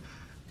 I'm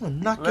gonna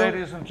knock your...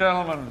 Ladies and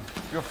gentlemen,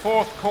 your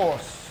fourth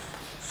course,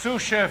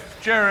 sous chef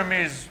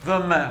Jeremy's The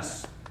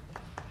Mess.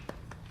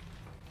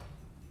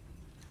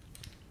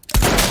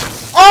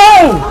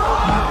 Oh!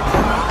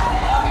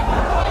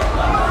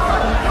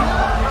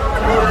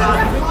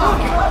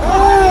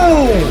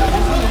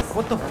 Oh!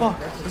 What the fuck?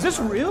 Is this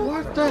real?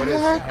 What the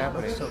heck?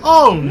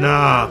 Oh,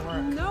 nah.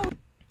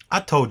 I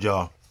told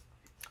y'all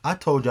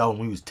when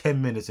we was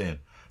 10 minutes in.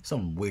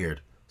 Something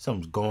weird.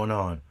 Something's going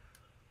on.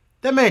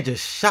 That man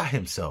just shot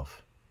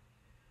himself.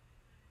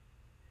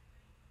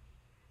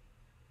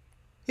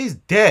 He's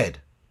dead.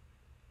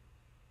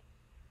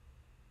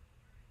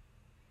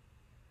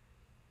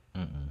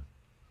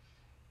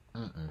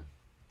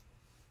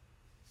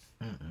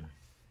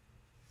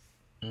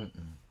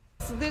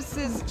 This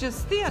is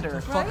just theater,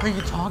 What the fuck are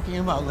you talking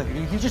about,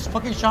 lady? He just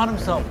fucking shot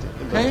himself,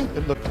 Okay?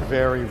 It looked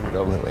very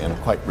real, and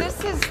quite real.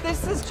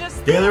 This is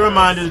just Daily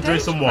reminder to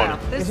drink some water.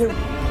 This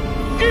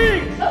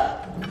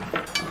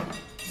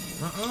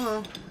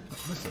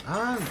Listen,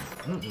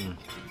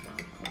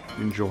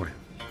 Enjoy.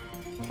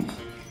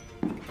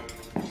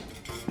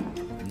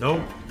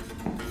 Nope.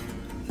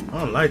 I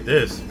don't like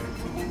this.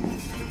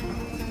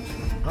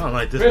 I don't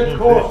like this. Fifth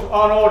course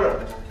on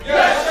order.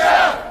 Yes,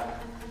 chef!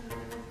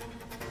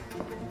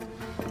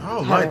 I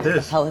don't like this.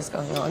 What the hell is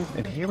going on?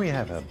 And here we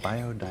have a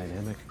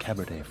biodynamic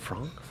Cabernet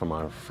Franc from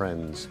our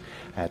friends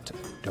at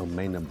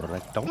Domaine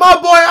Breton. My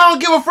boy, I don't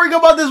give a freak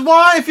about this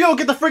wine. If you don't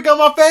get the freak out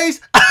my face,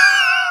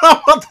 I'm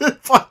about to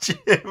punch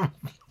him.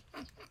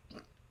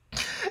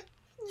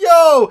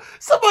 Yo,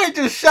 somebody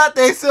just shot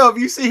themselves.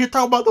 You see here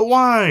talking about the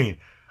wine.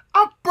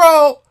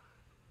 Bro,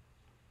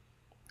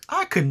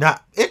 I could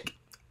not.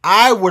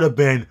 I would have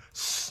been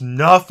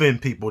snuffing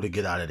people to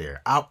get out of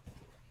there.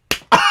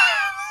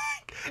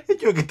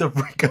 If you get the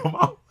freak out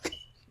my face.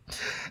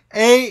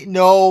 Ain't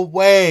no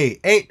way.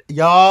 Ain't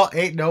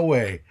no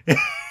way.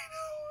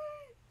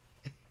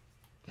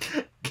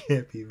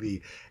 Can't be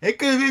me. It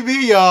could be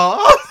me,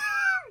 y'all.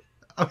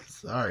 I'm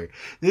sorry.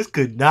 This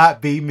could not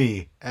be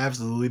me.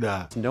 Absolutely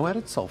not. No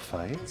added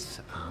sulfites,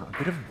 a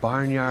bit of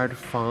barnyard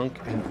funk,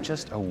 and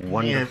just a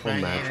wonderful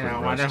match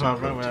with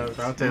roasted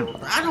protein.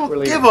 I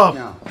don't give a...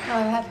 No,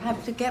 I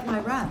have to get my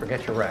wrap.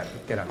 Forget your wrap.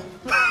 Get up.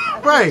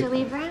 Right. To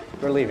leave, Brent?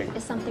 We're leaving.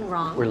 Is something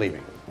wrong? We're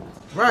leaving.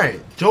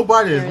 Right. Joe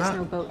Biden There is is not...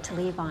 no boat to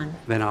leave on.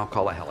 Then I'll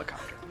call a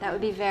helicopter. That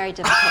would be very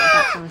difficult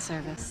without phone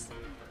service.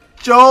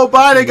 Joe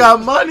Biden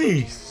got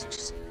money.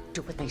 Just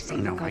do what they say,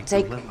 No, for God's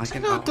I sake.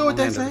 can don't do what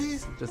they say.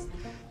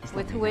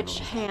 With which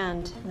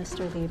hand,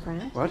 Mr. Lee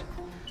Brandt? What?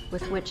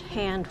 With which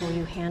hand will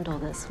you handle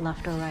this,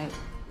 left or right?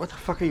 What the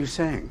fuck are you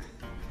saying?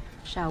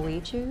 Shall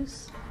we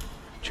choose?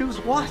 Choose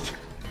what?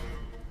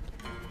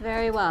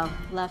 Very well,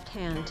 left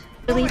hand.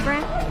 Lee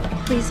Brandt,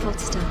 please hold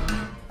still.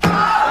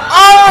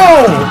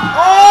 Oh!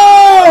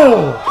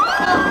 Oh!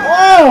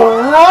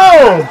 Oh,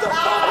 no!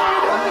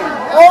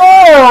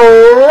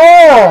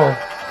 Oh,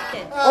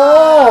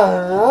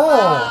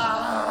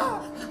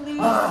 no!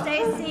 Please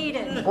stay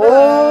seated.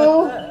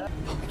 Oh!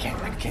 I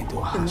can't do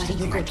a Then why hostage don't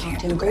you thing. go talk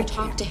to him? Go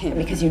talk to him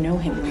because you know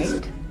him,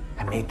 right?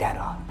 I made that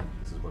up.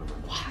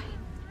 Why?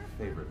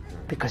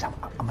 Because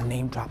I'm a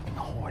name dropping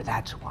whore.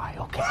 That's why.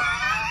 Okay.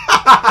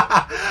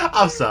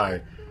 I'm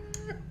sorry.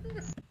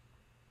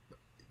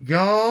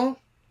 Y'all.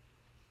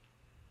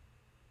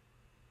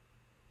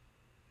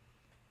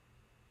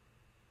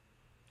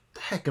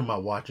 The heck am I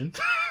watching?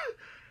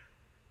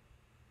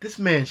 This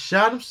man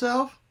shot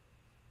himself.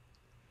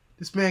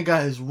 This man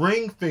got his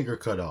ring finger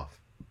cut off.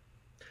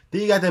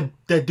 Then you got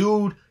that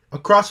dude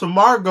across from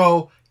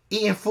Margot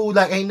eating food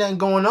like ain't nothing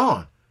going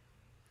on.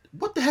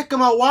 What the heck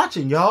am I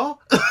watching,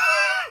 y'all?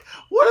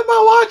 What am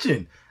I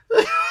watching?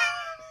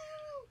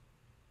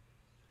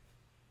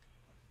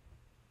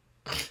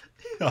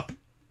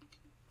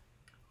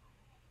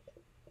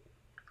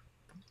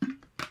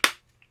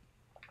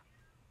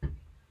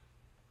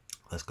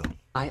 Let's go.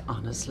 I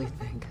honestly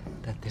think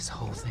that this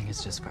whole thing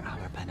is just for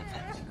our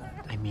benefit.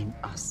 I mean,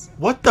 us.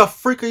 What the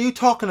freak are you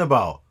talking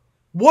about?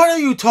 What are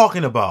you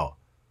talking about?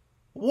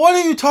 What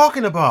are you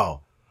talking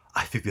about?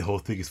 I think the whole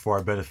thing is for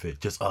our benefit,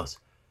 just us.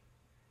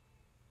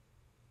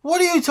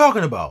 What are you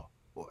talking about?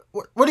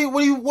 What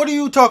are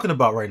you talking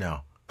about right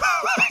now?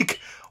 Like,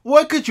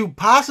 what could you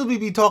possibly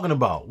be talking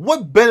about?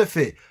 What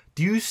benefit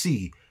do you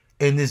see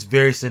in this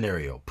very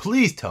scenario?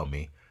 Please tell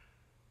me.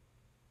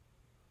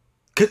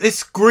 Because it's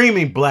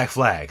screaming black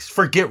flags.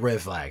 Forget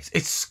red flags.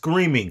 It's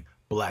screaming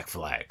black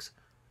flags.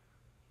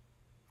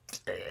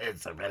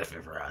 It's a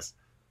benefit for us.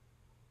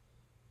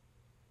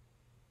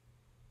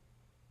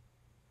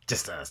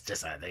 Just us.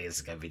 I think it's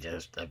going to be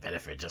just a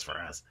benefit just for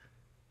us.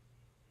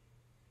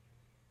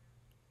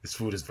 This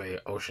food is very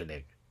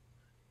oceanic.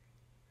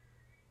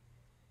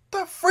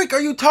 The freak are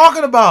you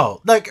talking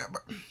about? Like,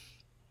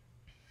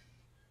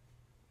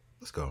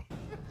 let's go.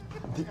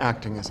 The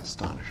acting is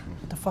astonishing.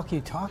 What the fuck are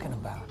you talking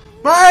about?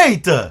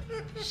 Right! The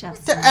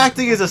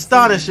acting is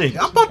astonishing.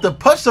 I'm about to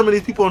punch some of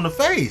these people in the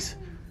face.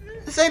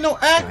 This ain't no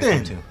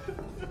acting.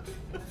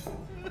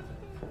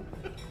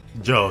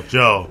 Joe, it's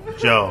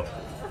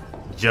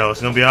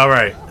gonna be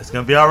alright. It's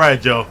gonna be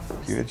alright, Joe.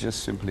 You're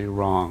just simply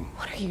wrong.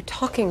 What are you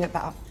talking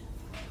about?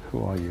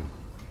 Who are you?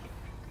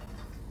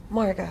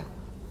 Margot.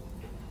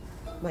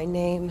 My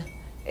name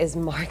is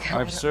Margot.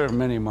 I've served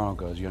many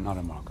Margos. You're not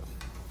a Margot.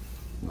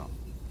 No.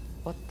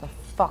 What the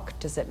fuck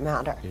does it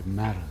matter? It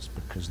matters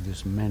because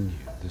this menu,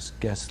 this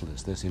guest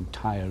list, this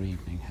entire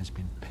evening has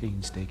been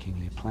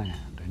painstakingly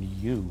planned, and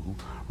you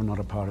were not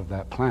a part of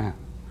that plan.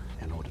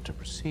 In order to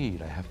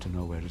proceed, I have to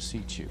know where to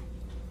seat you.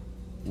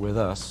 With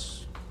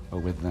us or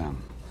with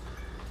them.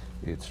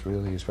 It's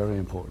very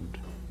important.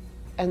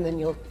 And then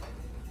you'll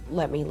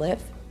let me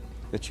live?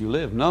 That you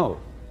live? No.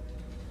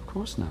 Of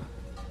course not.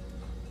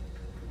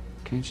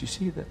 Can't you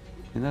see that?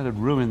 And that'd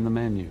ruin the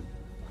menu.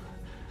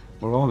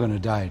 We're all gonna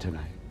die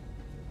tonight.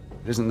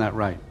 Isn't that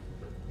right?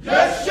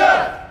 Yes,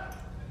 Chef!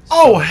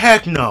 Oh,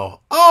 heck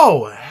no.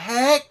 Oh,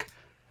 heck.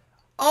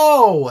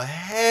 Oh,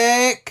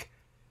 heck.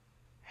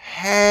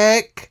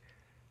 Heck.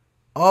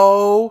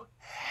 Oh,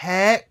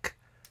 heck.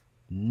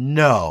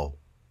 No.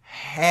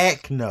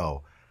 Heck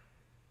no.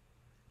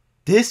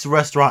 This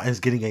restaurant is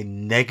getting a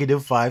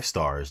negative 5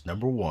 stars,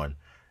 number 1.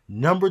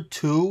 Number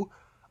 2,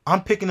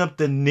 I'm picking up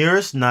the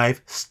nearest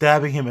knife,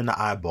 stabbing him in the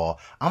eyeball.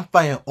 I'm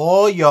fighting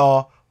all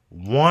y'all,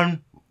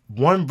 one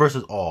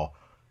versus all.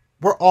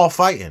 We're all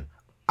fighting.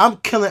 I'm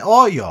killing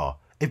all y'all.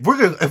 If we're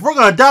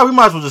gonna die, we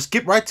might as well just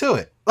skip right to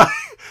it.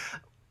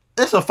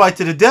 It's a fight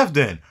to the death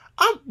then.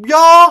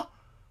 Y'all,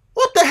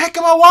 what the heck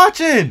am I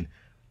watching?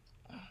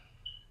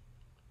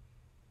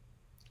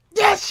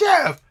 Yes,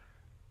 Chef!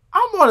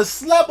 I'm gonna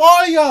slap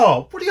all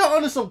y'all. What are y'all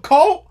under some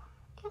coat?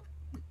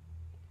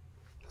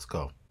 Let's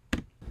go.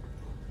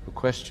 The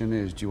question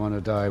is, do you want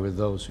to die with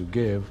those who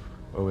give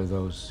or with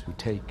those who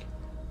take?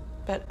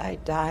 But I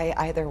die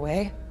either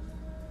way.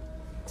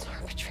 It's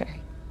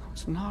arbitrary.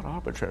 It's not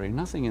arbitrary.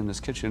 Nothing in this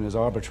kitchen is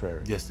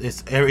arbitrary. Yes,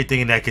 it's everything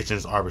in that kitchen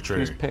is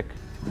arbitrary. Please pick.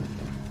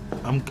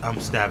 I'm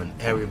stabbing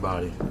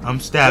everybody. I'm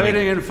stabbing.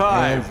 Waiting in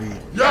 5.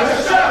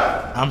 Yes,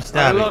 Chef! I'm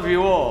stabbing. I love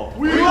you all.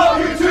 We love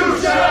you too,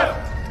 Chef!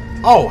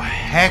 Oh,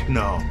 heck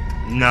no.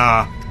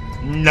 Nah.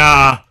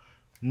 Nah.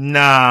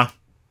 Nah.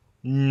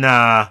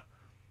 Nah.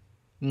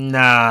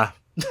 Nah.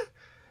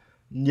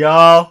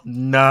 Y'all,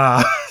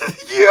 nah.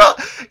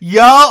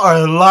 Y'all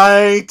are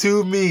lying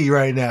to me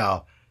right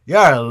now.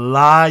 Y'all are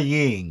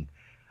lying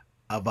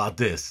about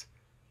this.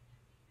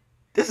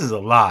 This is a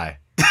lie.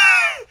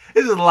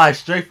 This is a lie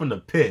straight from the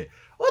pit.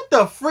 What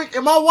the freak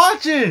am I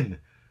watching?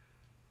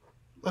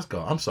 Let's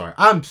go. I'm sorry.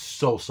 I'm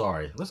so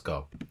sorry. Let's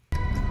go.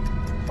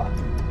 Fuck.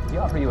 Did he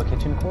offer you a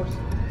kitchen course?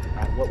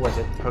 What was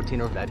it?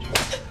 Protein or veg?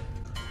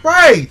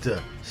 Right!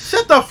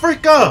 Shut the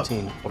freak up!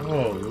 Protein.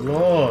 Oh,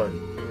 Lord.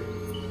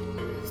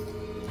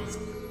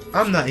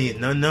 I'm not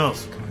eating nothing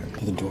else.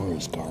 The door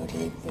is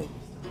guarded, but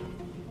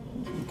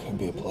it could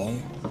be a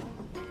play.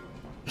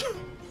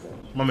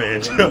 My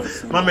man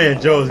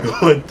Joe's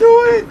going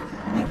through it.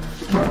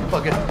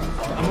 Fuck it.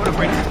 I'm gonna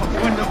break this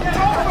fucking window.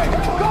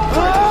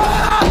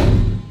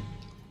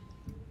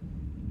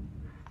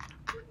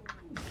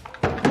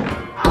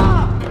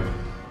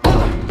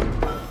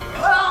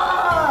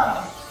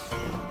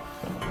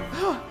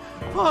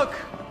 Fuck!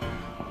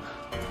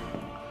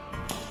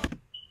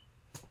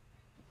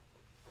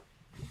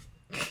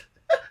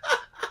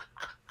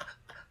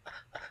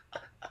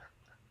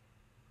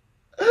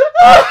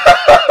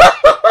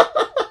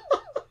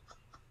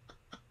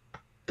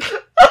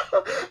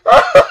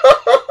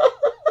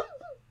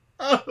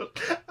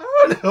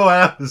 Oh,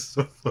 that was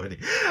so funny,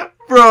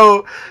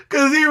 bro.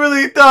 Cause he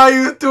really thought he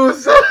was doing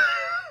something.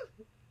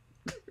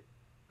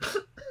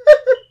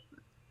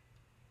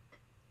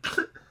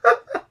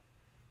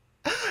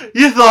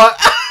 You thought?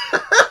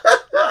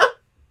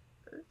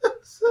 I'm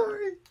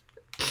sorry.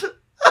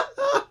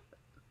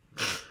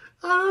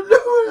 I don't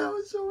know. That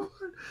was so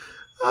funny.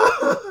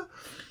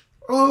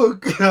 Oh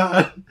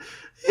God,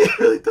 he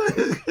really thought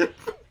he was gonna.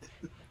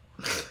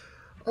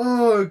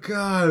 Oh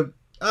God.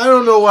 I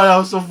don't know why that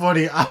was so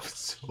funny. I'm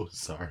so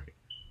sorry.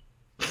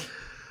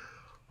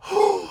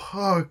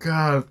 Oh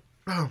God.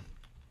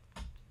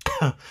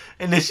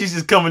 And then she's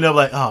just coming up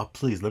like, oh,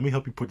 please, let me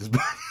help you put this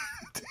back.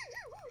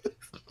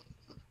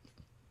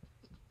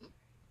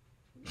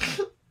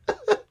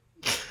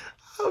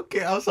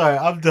 Okay, I'm sorry.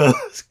 I'm done.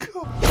 Let's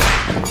go.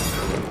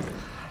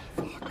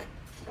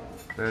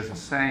 There's a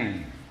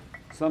saying,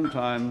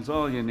 sometimes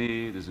all you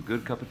need is a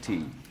good cup of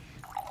tea.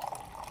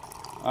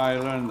 I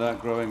learned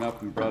that growing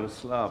up in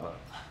Bratislava.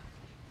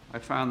 I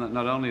found that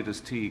not only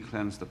does tea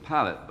cleanse the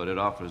palate, but it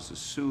offers a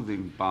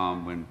soothing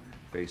balm when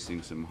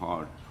facing some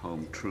hard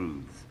home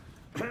truths.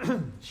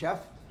 Chef?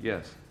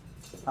 Yes.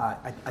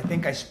 I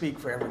think I speak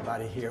for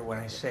everybody here when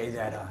I say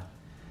that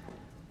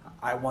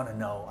I want to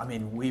know. I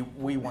mean, we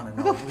want to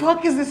know. What the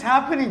fuck is this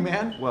happening,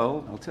 man?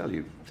 Well, I'll tell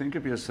you. Think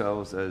of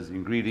yourselves as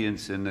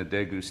ingredients in a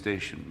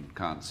degustation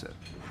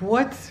concept.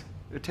 What?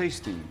 A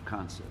tasting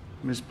concept.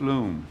 Miss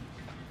Bloom,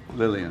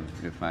 Lillian,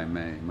 if I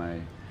may, my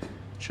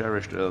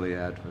cherished early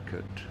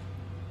advocate,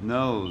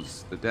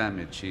 knows the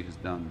damage she has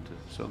done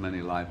to so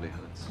many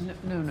livelihoods.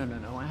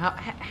 No.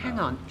 Hang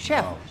on.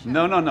 Chef.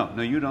 No,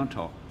 you don't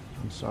talk.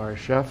 I'm sorry,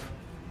 Chef.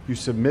 You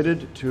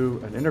submitted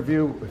to an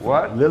interview with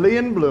What?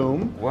 Lillian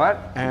Bloom.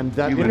 What? And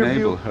that You interview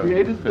enable her,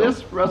 created Phil.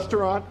 this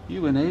restaurant.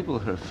 You enable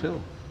her,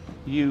 Phil.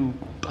 You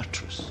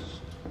buttress.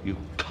 You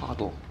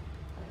coddle.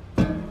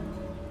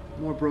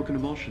 More broken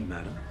emulsion,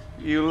 madam.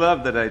 You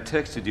love that I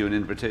texted you an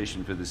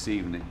invitation for this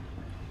evening.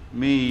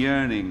 Me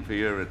yearning for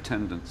your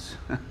attendance.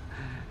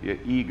 Your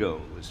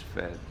ego was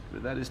fed.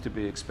 But that is to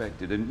be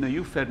expected. And no,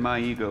 you fed my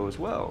ego as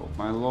well,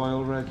 my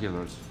loyal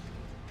regulars.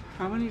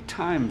 How many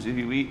times have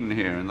you eaten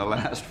here in the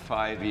last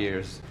 5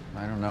 years?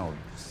 I don't know,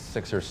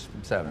 6 or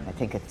 7. I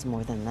think it's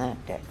more than that,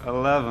 Dick.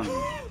 11.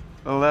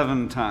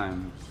 11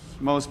 times.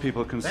 Most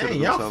people consider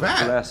Dang, y'all themselves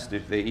fat. blessed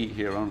if they eat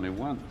here only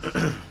once.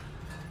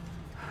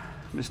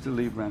 Mr.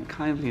 Liebrand,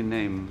 kindly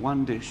name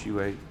one dish you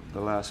ate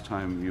the last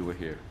time you were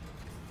here.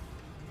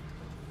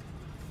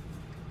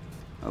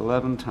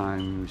 11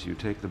 times you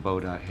take the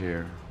boat out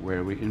here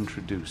where we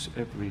introduce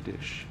every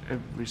dish,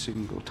 every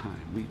single time.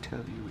 We tell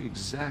you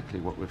exactly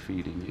what we're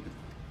feeding you.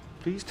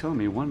 Please tell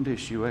me one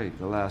dish you ate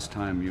the last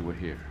time you were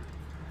here.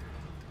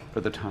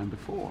 Or the time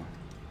before.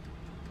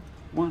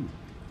 One,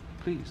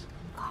 please.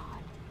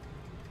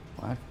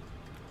 What?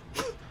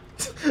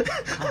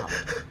 Cod.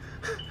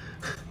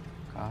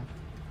 Cod?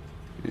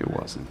 It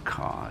wasn't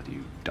cod,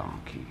 you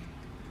donkey.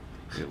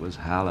 It was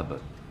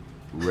halibut.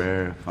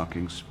 Rare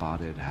fucking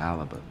spotted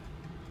halibut.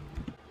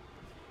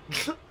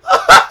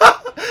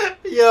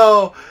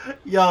 Yo,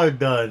 y'all are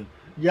done.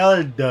 Y'all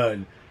are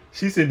done.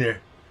 She's in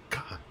there.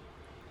 God.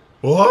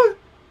 What?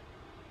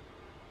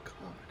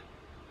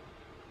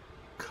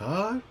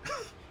 God?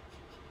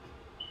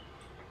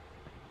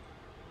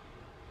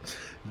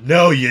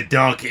 No, you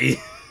donkey.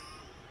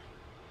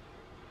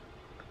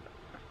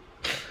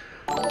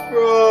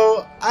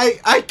 Bro,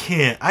 I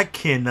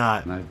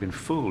cannot. And I've been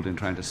fooled in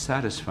trying to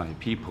satisfy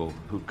people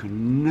who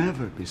can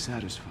never be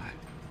satisfied.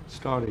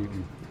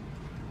 Starting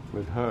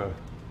with her.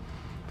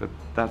 But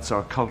that's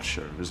our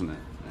culture, isn't it?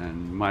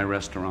 And my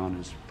restaurant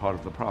is part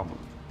of the problem.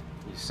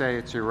 You say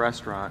it's your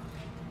restaurant,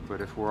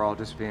 but if we're all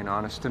just being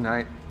honest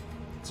tonight,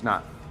 It's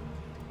not.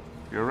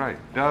 You're right.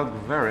 Doug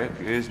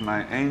Verrick is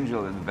my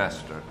angel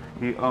investor.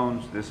 He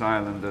owns this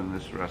island and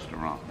this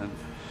restaurant. And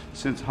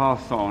since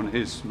Hawthorne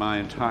is my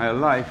entire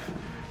life,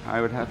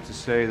 I would have to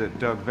say that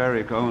Doug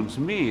Verrick owns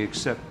me,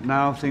 except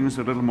now things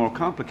are a little more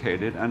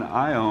complicated, and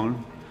I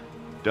own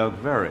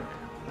Doug Verrick.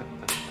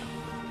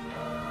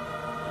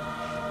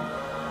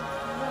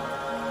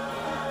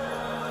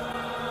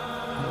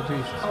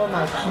 Oh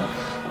my God.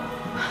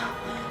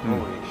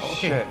 Holy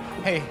shit.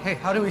 Hey,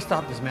 how do we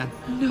stop this, man?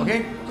 No.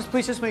 Okay?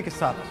 Please make it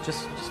stop.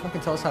 Just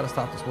fucking tell us how to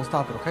stop this. We'll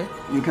stop it, okay?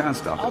 You can't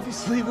stop it.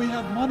 Obviously, we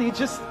have money.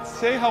 Just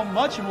say how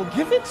much and we'll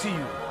give it to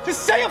you.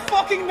 Just say a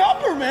fucking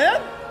number,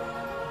 man!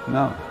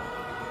 No.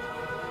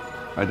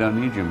 I don't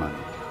need your money.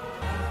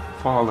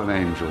 Fallen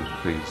angel,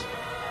 please.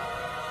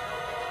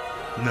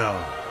 No.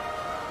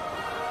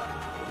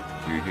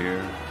 You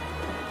hear?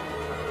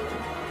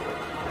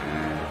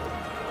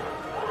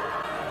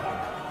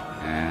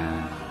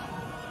 And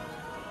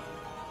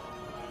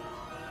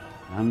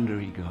under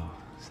he goes.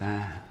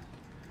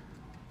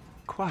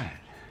 Quiet.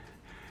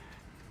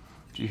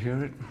 Do you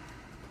hear it?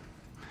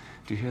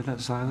 Do you hear that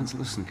silence?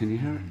 Listen, can you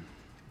hear it?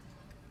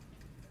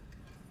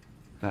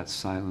 That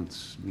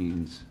silence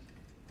means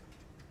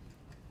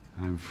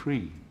I'm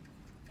free.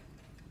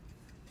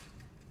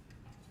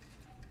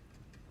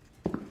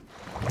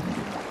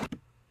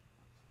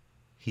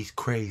 He's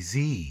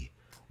crazy.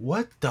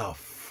 What the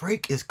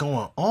freak is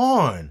going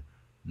on?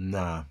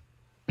 Nah.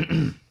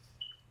 Okay.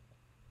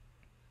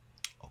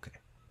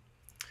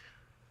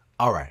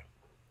 All right.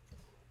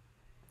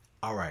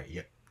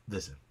 Yeah.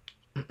 Listen.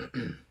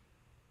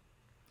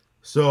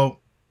 So,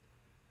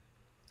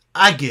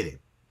 I get it,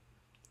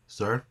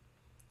 sir.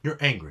 You're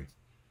angry.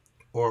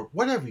 Or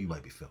whatever you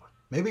might be feeling.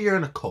 Maybe you're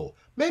in a cold.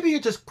 Maybe you're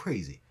just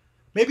crazy.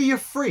 Maybe you're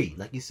free,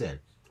 like you said.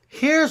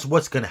 Here's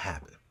what's going to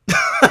happen.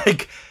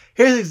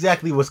 Here's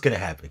exactly what's going to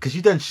happen. Because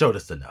you done showed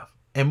us enough.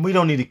 And we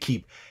don't need to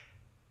keep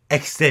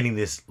extending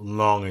this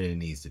longer than it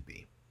needs to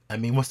be. I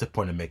mean, what's the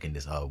point of making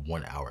this a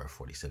 1 hour and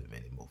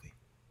 47-minute movie?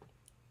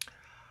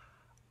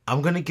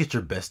 I'm going to get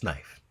your best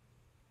knife.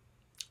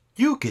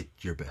 You get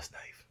your best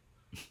knife.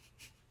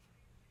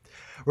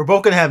 We're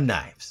both going to have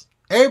knives.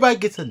 Everybody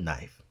gets a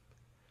knife.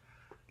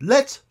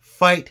 Let's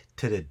fight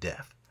to the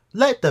death.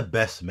 Let the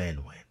best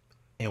man win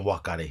and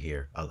walk out of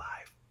here alive.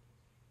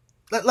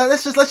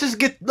 Let's just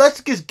get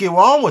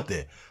on with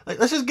it.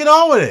 Let's just get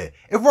on with it.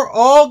 If we're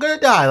all gonna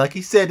die, like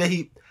he said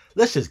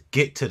let's just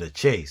get to the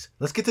chase.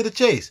 Let's get to the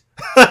chase.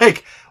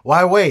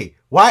 Why wait?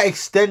 Why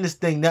extend this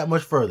thing that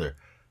much further?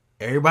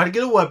 Everybody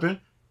get a weapon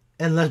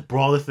and let's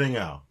brawl the thing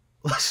out.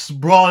 Let's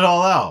just brawl it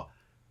all out.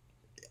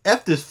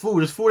 F this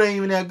food. This food ain't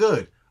even that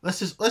good. Let's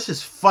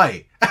just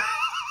fight.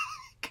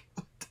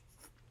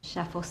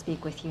 Chef will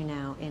speak with you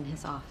now in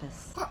his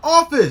office. What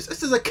office?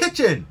 This is a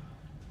kitchen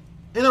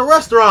in a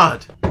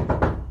restaurant.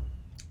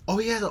 Oh,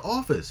 he has an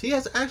office. He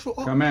has an actual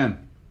office. Come in.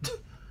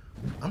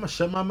 I'm gonna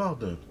shut my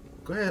mouth then.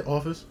 Go ahead,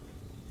 office.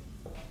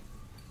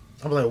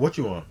 I'm like, what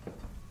you want?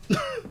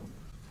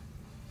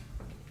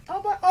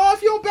 I'm like, oh,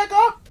 if you don't back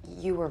up.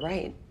 You were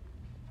right.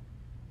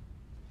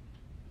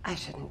 I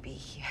shouldn't be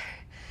here.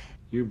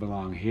 You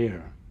belong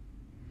here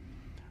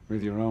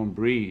with your own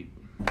breed.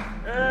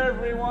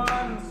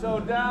 Everyone, so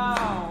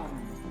down.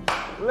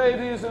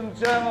 Ladies and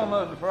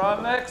gentlemen, for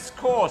our next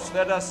course,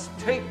 let us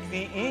take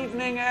the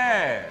evening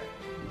air.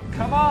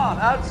 Come on,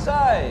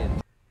 outside.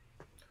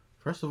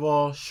 First of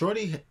all,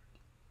 Shorty,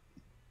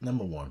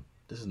 number one.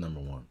 This is number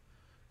one.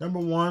 Number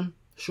one,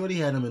 Shorty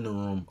had him in the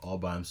room all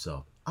by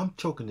himself. I'm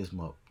choking this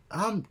mug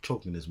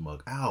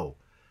out.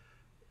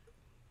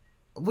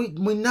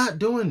 We're not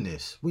doing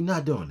this. We're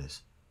not doing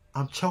this.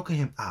 I'm choking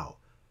him out.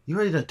 You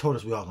already done told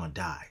us we all gonna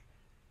die.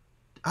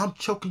 I'm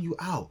choking you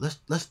out.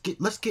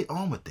 Let's get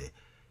on with it.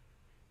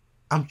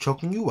 I'm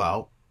choking you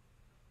out.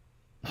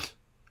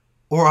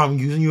 Or I'm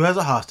using you as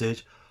a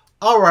hostage.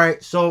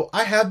 Alright, so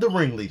I have the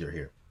ringleader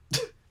here.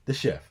 The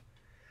chef.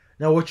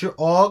 Now what you're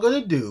all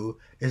gonna do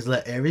is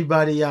let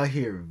everybody out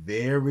here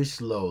very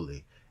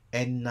slowly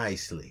and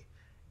nicely.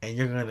 And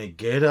you're gonna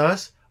get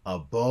us a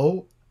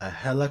boat, a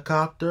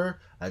helicopter,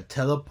 a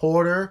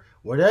teleporter,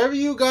 whatever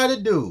you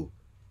gotta do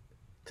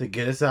to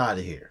get us out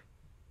of here.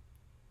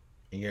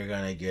 And you're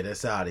gonna get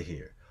us out of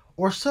here.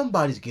 Or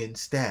somebody's getting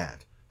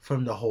stabbed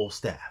from the whole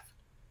staff.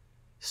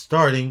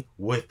 Starting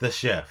with the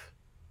chef.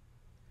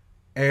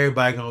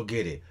 Everybody gonna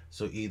get it.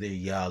 So either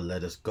y'all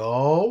let us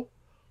go,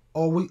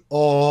 or we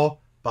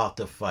all about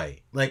to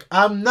fight. Like,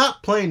 I'm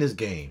not playing this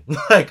game.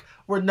 Like,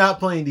 we're not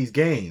playing these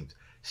games.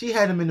 She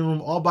had him in the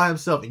room all by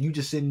himself, and you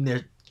just sitting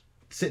there,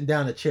 sitting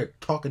down in a chair,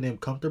 talking to him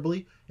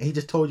comfortably, and he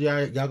just told you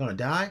y'all gonna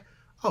die?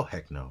 Oh,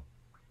 heck no.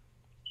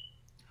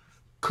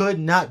 Could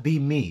not be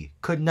me.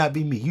 Could not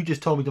be me. You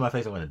just told me to my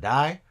face I'm gonna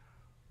die?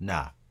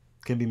 Nah.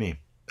 Couldn't be me.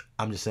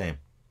 I'm just saying.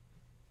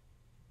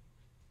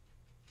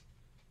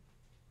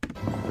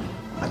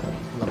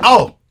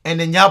 Oh! And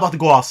then y'all about to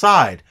go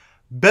outside.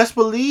 Best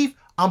believe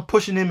I'm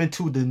pushing him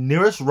into the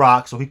nearest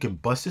rock so he can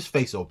bust his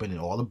face open and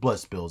all the blood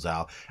spills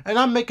out. And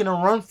I'm making a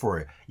run for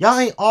it. Y'all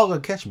ain't all gonna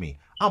catch me.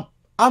 I'm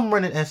I'm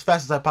running as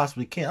fast as I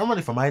possibly can. I'm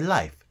running for my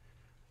life.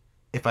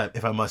 If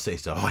I must say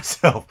so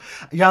myself.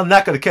 Y'all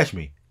not gonna catch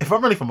me. If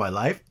I'm running for my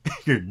life,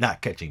 you're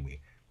not catching me.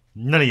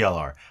 None of y'all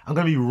are. I'm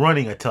gonna be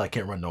running until I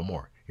can't run no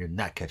more. You're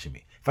not catching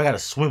me. If I gotta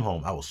swim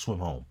home, I will swim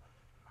home.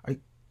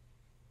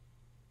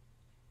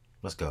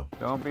 Let's go.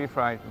 Don't be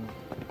frightened.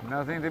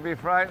 Nothing to be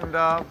frightened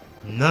of.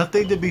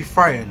 Nothing to be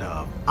frightened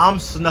of. I'm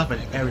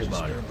snuffing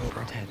everybody.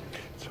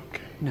 It's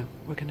okay. No,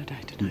 we're gonna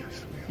die tonight.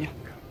 Yes. Yeah.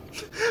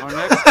 Our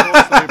next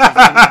course will be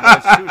presented by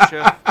sous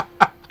chef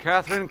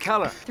Catherine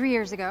Keller. 3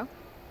 years ago,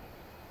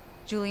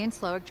 Julian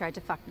Slowik tried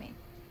to fuck me.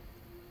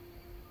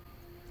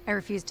 I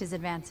refused his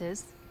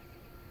advances.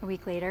 A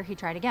week later, he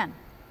tried again.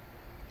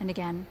 And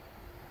again,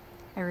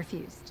 I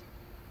refused.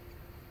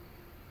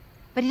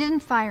 But he didn't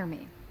fire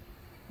me.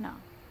 No.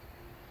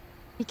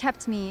 He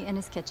kept me in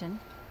his kitchen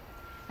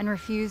and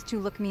refused to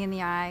look me in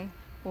the eye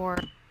or...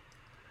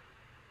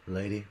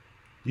 Lady,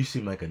 you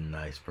seem like a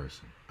nice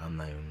person. I'm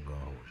not even gonna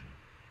hold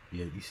you.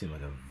 Yeah, you seem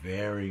like a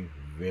very,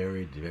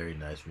 very, very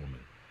nice woman.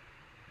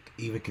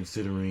 Even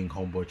considering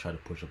homeboy tried to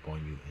push up on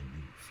you and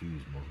you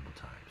refused multiple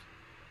times.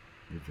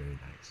 You're very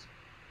nice.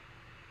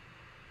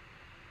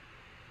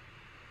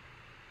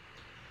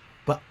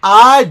 But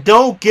I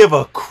don't give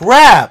a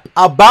crap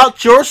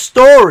about your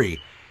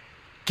story.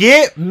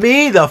 Get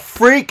me the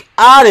freak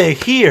out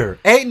of here.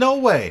 Ain't no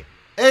way.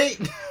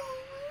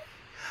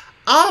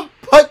 I'm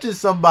punching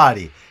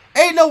somebody.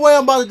 Ain't no way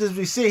I'm about to just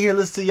be sitting here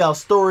listening to y'all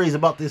stories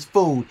about this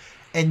food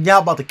and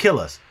y'all about to kill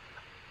us.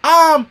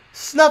 I'm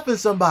snuffing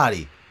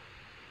somebody.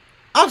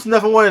 I'm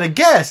snuffing one of the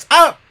guests.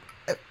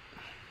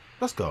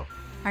 Let's go.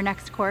 Our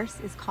next course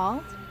is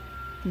called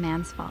The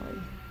Man's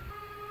Folly.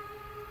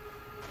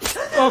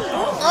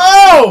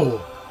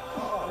 Oh!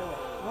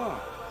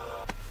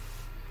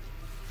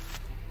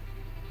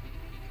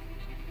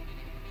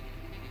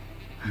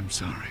 I'm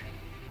sorry.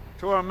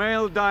 To our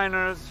male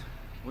diners,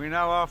 we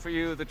now offer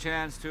you the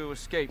chance to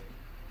escape.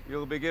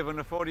 You'll be given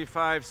a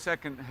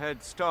 45-second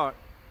head start,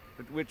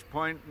 at which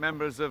point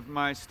members of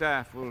my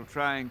staff will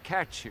try and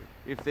catch you.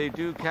 If they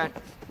do catch...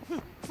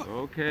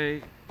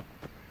 Okay.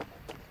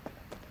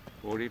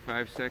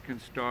 45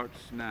 seconds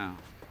starts now.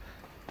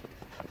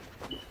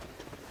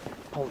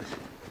 Hold it.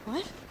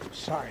 What?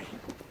 Sorry.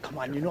 Come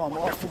on, you know I'm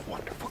awful.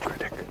 Wonderful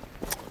critic.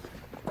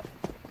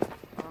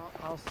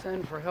 I'll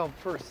send for help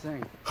first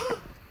thing.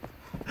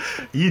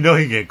 You know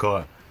he get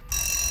caught.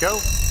 Go.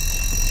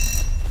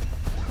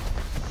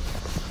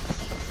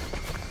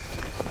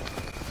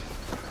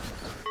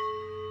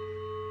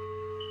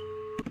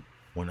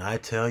 When I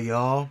tell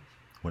y'all,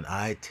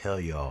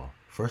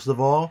 first of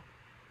all,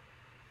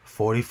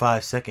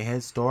 45-second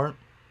head start.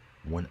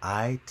 When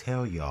I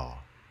tell y'all,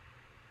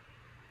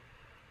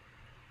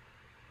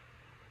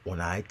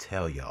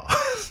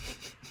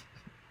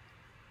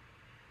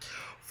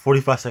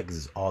 45 seconds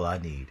is all I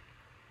need.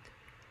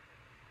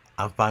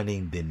 I'm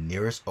finding the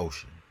nearest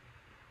ocean,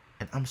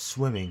 and I'm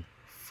swimming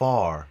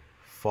far,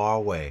 far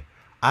away.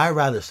 I'd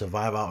rather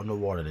survive out in the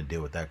water than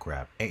deal with that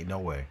crap. Ain't no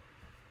way.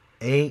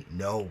 Ain't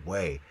no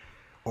way.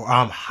 Or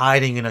I'm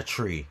hiding in a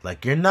tree.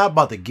 Like, you're not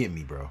about to get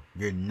me, bro.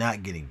 You're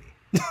not getting me.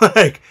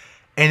 Like,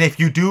 and if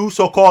you do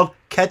so-called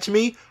catch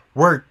me,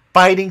 we're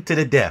fighting to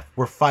the death.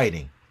 We're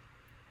fighting.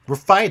 We're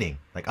fighting.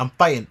 Like, I'm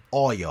fighting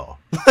all y'all.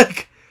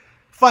 Like,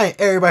 fighting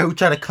everybody who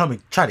try to come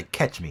and try to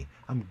catch me.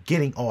 I'm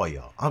getting all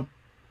y'all.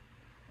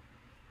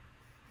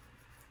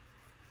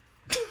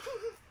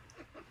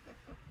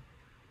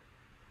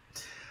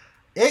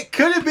 It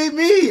couldn't be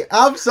me.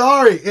 I'm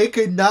sorry. It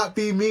could not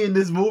be me in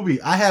this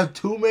movie. I have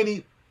too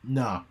many...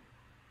 Nah.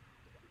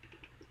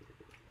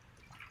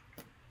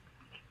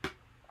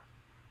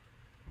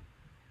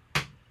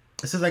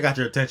 Since I got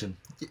your attention,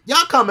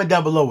 y'all comment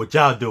down below what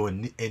y'all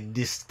doing in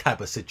this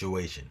type of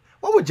situation.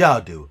 What would y'all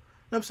do? You know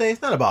what I'm saying?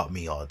 It's not about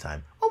me all the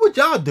time. What would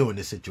y'all do in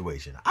this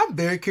situation? I'm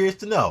very curious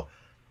to know.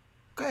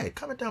 Go ahead,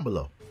 comment down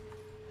below.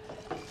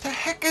 The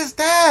heck is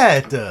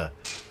that?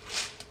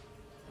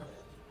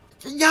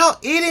 Y'all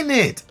eating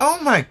it. Oh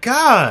my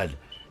god.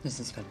 This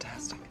is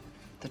fantastic.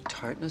 The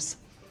tartness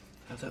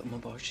of the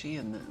umeboshi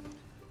and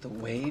the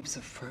waves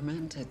of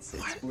ferment. It's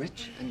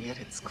rich and yet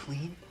it's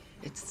clean.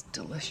 It's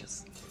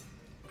delicious.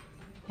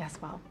 Yes,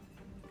 well,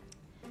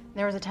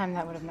 there was a time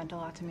that would have meant a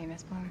lot to me,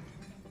 Miss Bloom.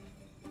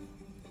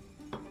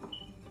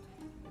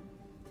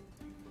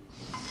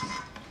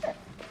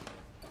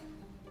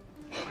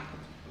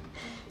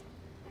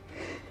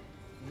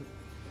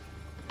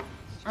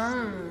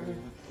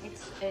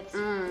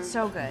 It's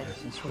so good.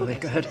 It's really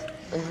good.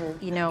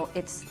 You know,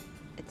 it's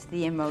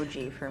the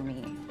emoji for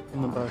me.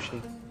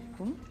 Umeboshi.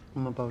 Hmm?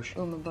 Umeboshi.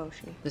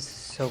 Umeboshi. This is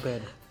so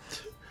good.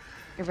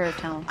 You're very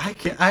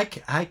talented.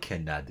 I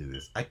cannot do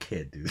this. I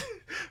can't do this.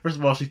 First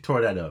of all, she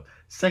tore that up.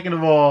 Second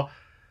of all,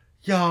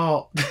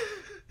 y'all,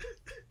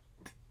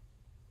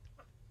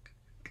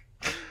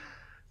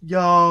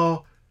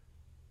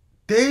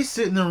 they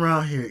sitting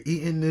around here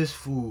eating this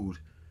food.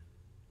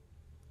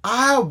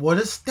 I want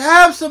to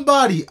stab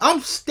somebody. I'm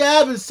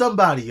stabbing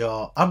somebody,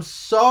 y'all. I'm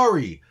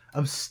sorry.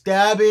 I'm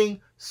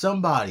stabbing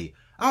somebody.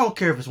 I don't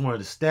care if it's one of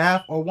the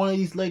staff or one of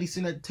these ladies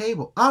sitting at the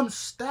table. I'm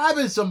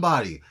stabbing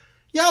somebody.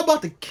 Y'all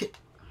about to kill.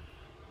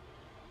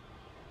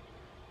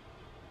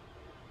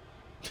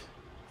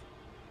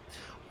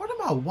 What am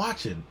I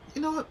watching?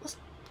 You know what?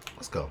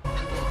 Let's go.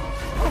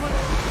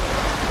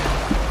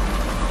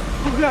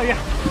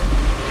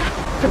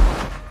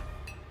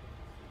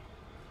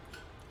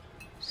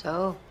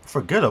 So?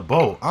 Forget a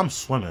boat. I'm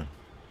swimming.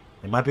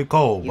 It might be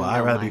cold, but I'd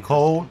rather be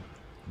cold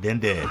than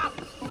dead.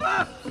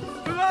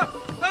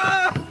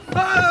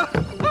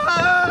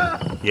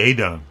 Yeah, he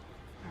done.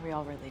 Are we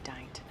all really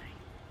dying tonight?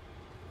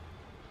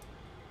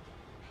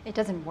 It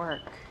doesn't work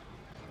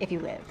if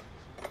you live.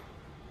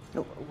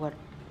 What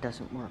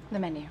doesn't work? The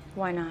menu.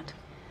 Why not?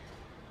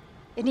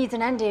 It needs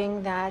an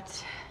ending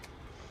that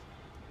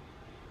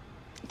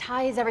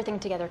ties everything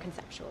together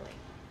conceptually.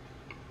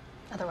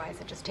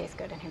 Otherwise, it just tastes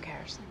good, and who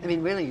cares? I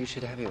mean, really, you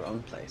should have your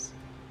own place,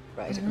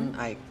 right? Mhm. And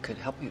I could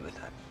help you with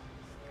that.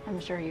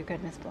 I'm sure you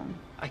could, Miss Bloom.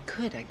 I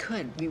could.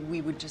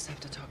 We would just have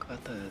to talk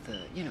about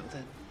the you know,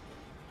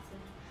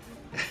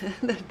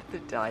 the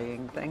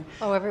dying thing.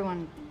 Oh,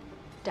 everyone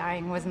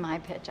dying was my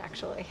pitch,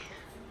 actually.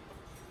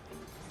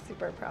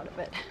 Super proud of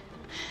it.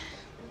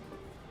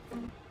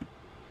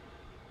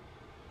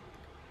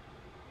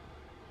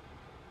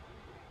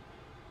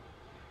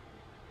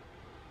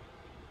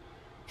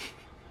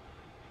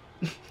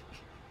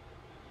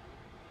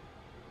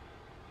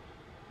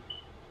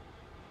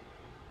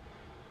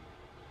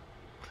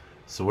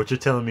 So what you're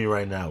telling me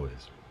right now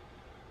is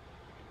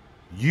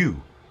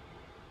you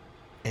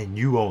and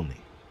you only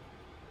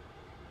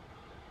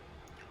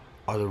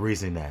are the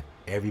reason that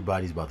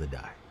everybody's about to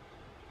die.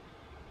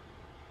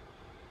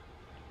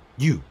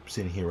 You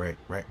sitting here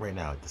right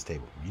now at this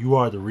table. You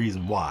are the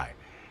reason why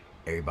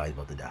everybody's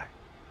about to die.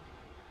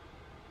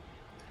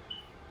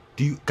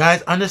 Do you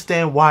guys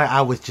understand why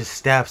I would just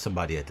stab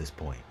somebody at this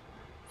point?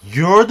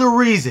 You're the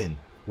reason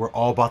we're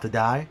all about to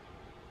die.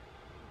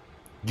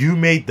 You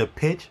made the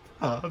pitch.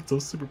 Oh, I'm so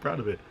super proud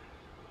of it.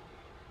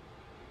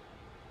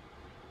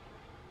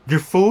 Your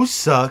food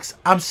sucks.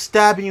 I'm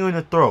stabbing you in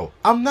the throat.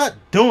 I'm not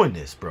doing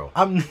this, bro.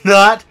 I'm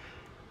not.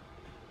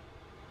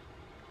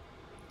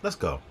 Let's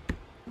go.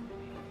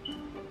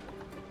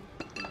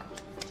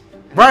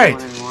 Right.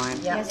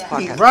 Yes.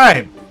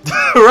 Right.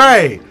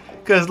 Right.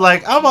 Because,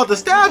 like, I'm about to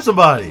stab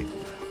somebody.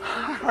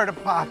 I heard a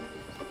pop.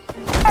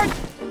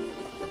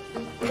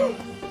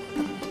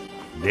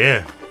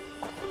 Yeah.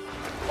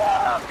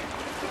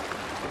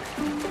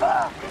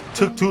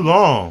 Took too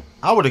long.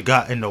 I would have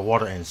got in the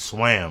water and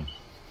swam.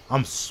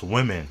 I'm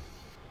swimming.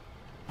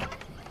 A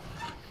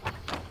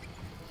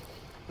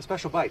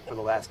special bite for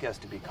the last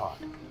guest to be caught.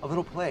 A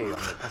little play on the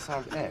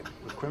Passard egg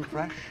with creme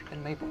fraiche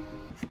and maple.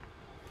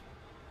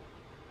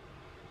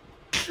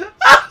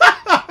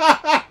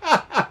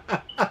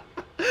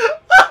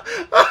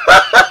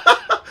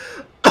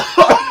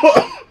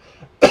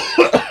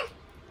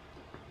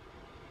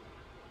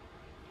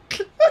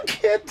 I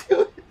can't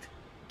do it.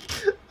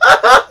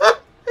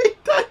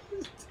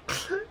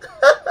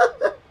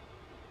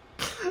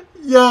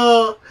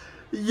 Yo,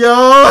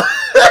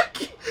 I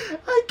can't.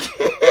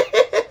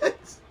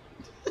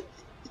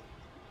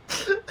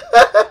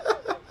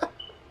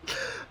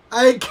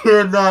 I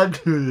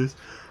cannot do this.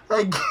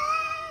 I can't.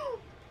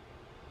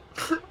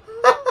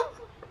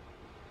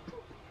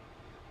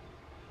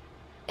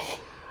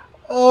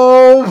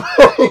 Oh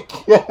my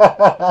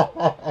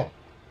god.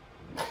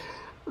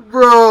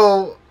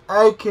 Bro,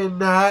 I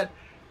cannot.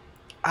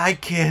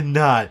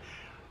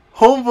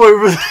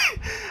 Homeboy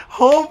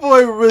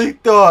really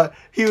thought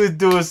he was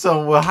doing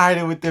something with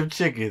hiding with them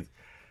chickens.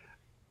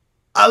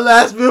 A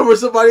last meal for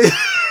somebody.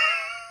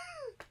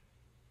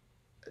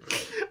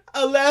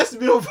 A last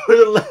meal for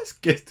the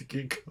last guest to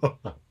get gone.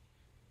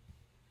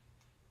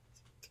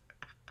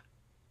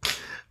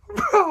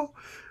 Bro.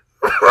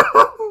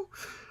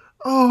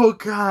 Oh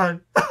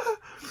god.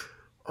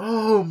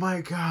 Oh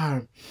my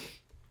god.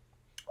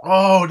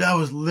 Oh, that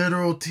was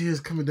literal tears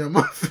coming down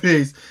my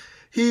face.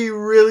 He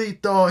really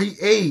thought he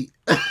ate.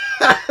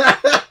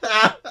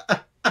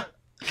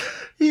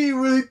 He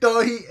really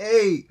thought he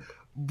ate.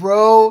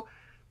 Bro,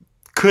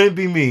 couldn't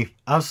be me.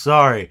 I'm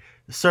sorry.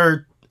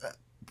 Sir,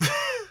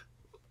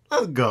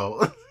 let's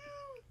go.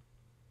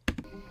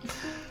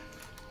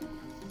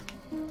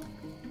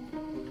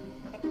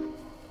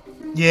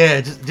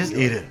 Yeah, just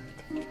eat it.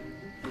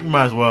 You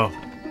might as well.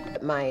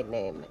 My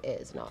name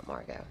is not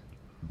Margot.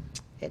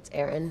 It's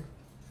Erin,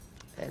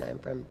 and I'm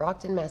from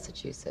Brockton,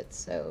 Massachusetts,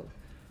 so...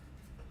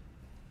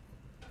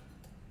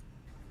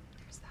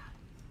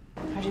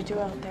 How'd you do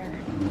out there?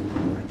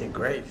 I did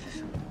great.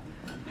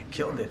 I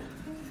killed it.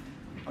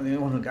 I'm the only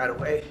one who got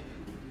away.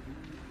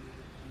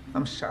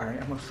 I'm sorry.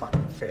 I'm a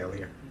fucking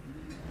failure.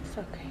 It's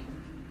okay.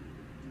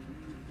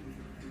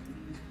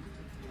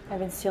 I've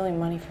been stealing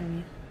money from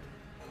you.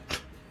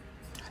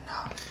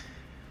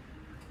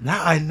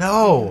 Now I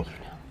know.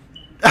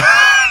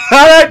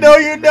 I know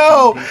you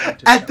know.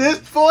 At this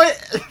point.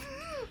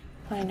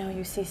 I know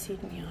you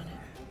CC'd me on it.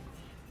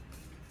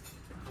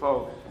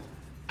 Folks.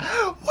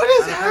 What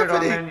is I'm afraid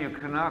happening? our menu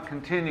cannot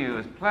continue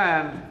as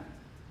planned.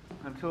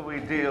 Until we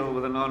deal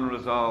with an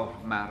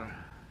unresolved matter.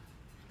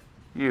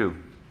 You.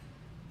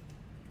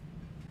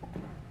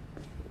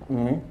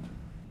 Mm-hmm.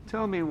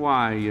 Tell me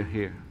why you're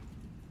here.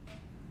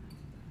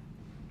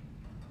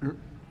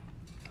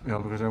 Yeah,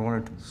 because I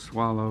wanted to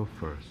swallow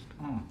first.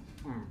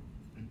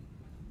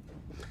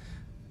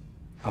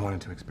 I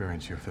wanted to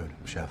experience your food,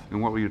 Chef.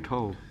 And what were you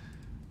told?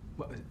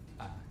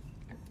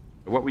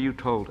 What were you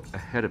told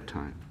ahead of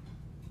time?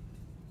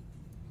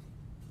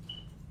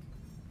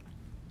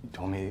 You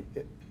told me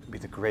it would be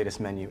the greatest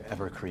menu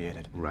ever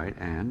created. Right,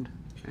 and?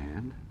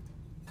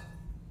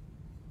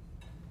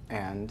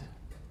 And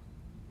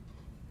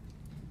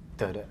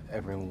that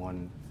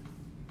everyone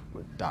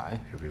would die.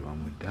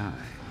 Everyone would die.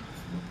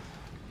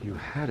 You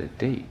had a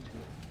date.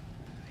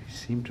 You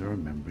seem to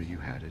remember you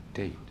had a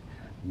date.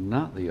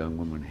 Not the young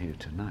woman here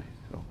tonight.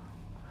 So,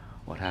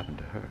 what happened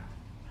to her?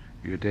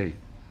 Your date.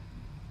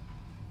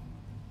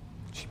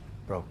 She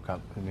broke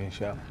up with me,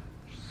 Chef.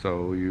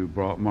 So you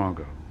brought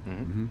Margot.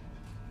 Mm-hmm.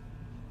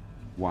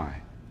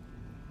 Why?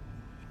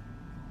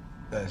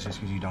 That's just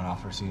because you don't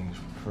offer scenes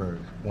for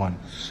one.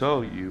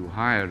 So you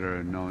hired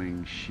her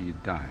knowing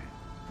she'd die.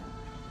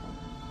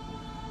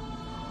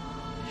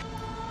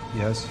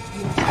 Yes.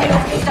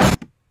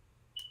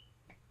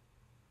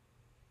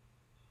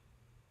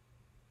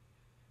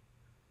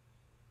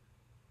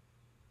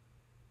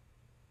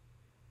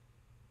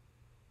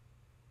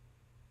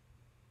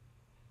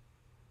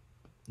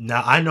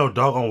 Now I know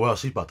doggone well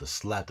she's about to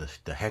slap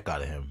the heck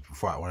out of him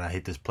when I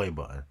hit this play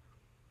button.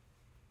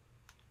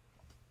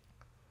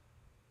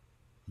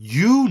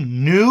 You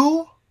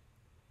knew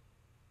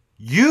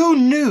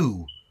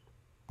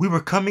we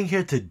were coming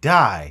here to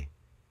die,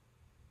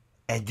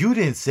 and you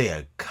didn't say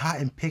a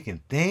cotton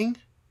picking thing?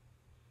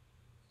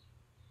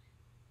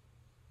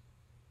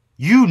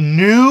 You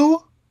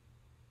knew?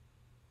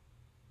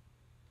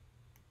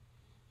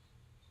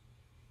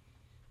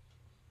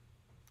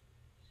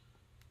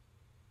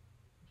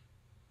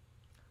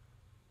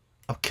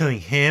 I'm killing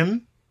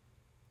him.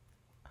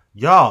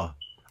 Y'all,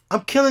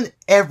 I'm killing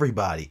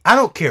everybody. I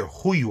don't care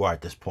who you are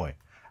at this point.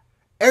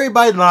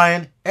 Everybody's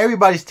lying.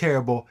 Everybody's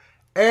terrible.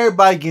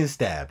 Everybody getting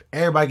stabbed.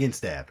 Everybody getting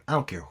stabbed. I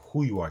don't care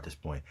who you are at this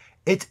point.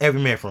 It's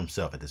every man for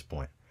himself at this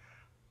point.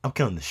 I'm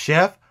killing the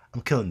chef.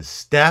 I'm killing the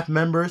staff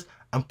members.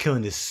 I'm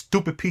killing this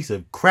stupid piece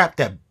of crap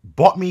that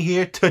brought me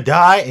here to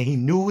die and he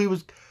knew he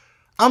was...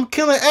 I'm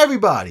killing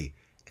everybody.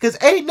 Because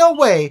ain't no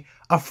way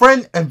a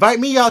friend invite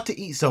me out to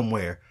eat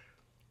somewhere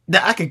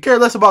that I can care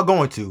less about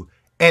going to,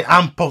 and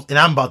I'm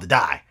about to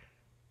die.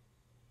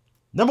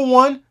 Number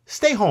one,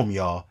 stay home,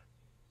 y'all.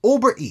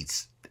 Uber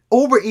Eats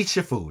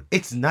your food.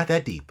 It's not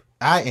that deep.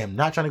 I am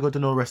not trying to go to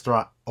no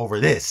restaurant over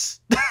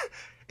this.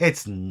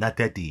 It's not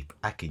that deep.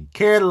 I can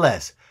care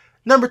less.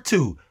 Number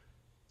two,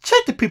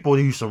 check the people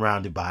you're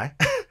surrounded by.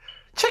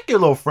 Check your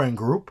little friend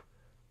group.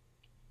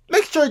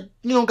 Make sure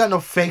you don't got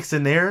no fakes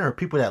in there or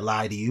people that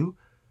lie to you.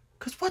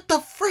 Because what the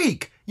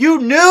freak? You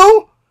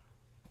knew?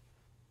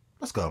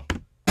 Let's go.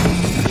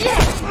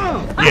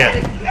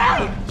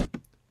 Yeah.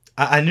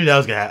 I knew that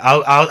was gonna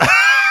happen.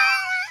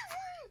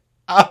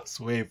 I was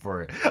waiting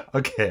for it.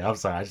 Okay, I'm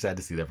sorry. I just had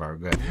to see that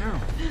part. Go ahead. How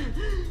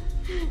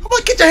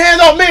about get your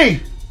hands on me?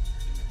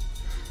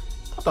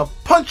 I'm about to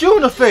punch you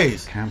in the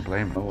face. Can't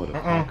blame her what a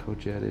Paco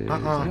jet is.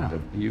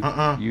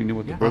 You knew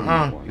what the burger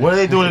was. What are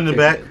they doing in the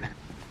back?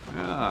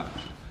 Ah,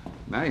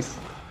 nice.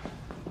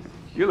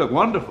 You look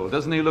wonderful.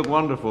 Doesn't he look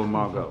wonderful,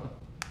 Margot?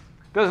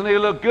 Doesn't he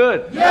look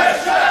good?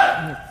 Yes,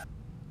 Chef!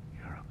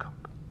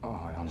 Oh,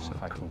 I don't know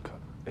if I can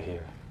cook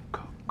here.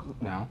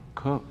 Cook. Now?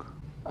 Cook.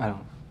 I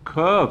don't.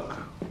 Cook.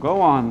 Go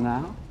on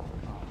now.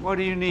 What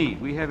do you need?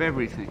 We have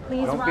everything.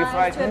 Please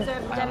rise to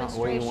observe the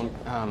demonstration.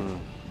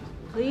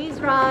 Please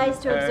rise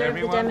to observe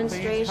the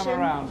demonstration. Please come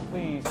around,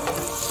 please.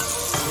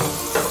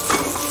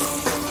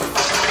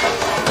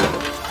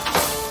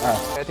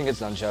 I think it's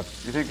done,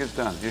 Chef. You think it's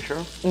done? You sure?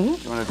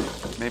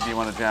 Mm-hmm. Maybe you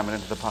want to jam it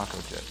into the Paco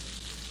jet.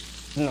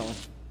 No.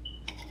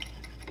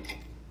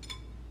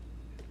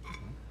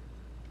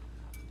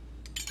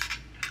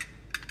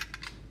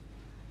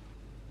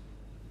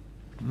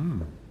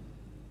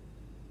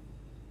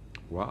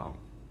 Wow.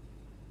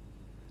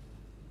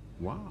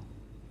 Wow.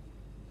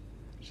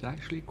 It's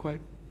actually quite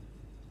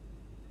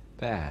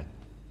bad.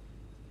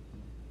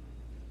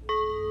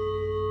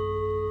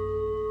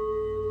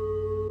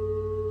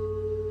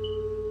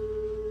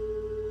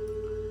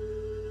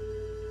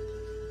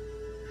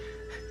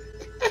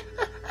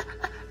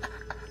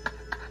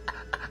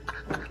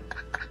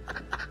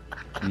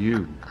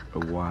 You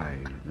are why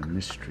the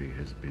mystery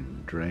has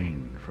been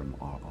drained from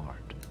our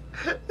art.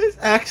 It's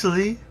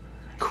actually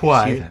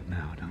quite You see that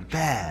now, don't you?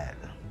 bad.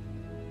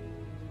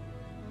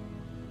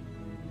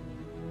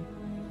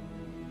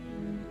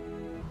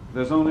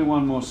 There's only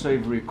one more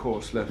savory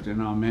course left in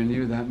our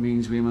menu. That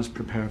means we must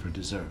prepare for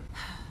dessert.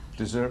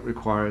 Dessert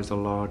requires a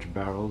large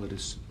barrel that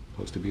is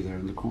supposed to be there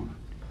in the corner.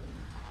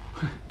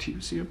 Do you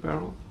see a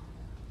barrel?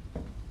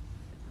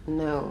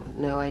 No,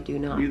 I do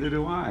not. Neither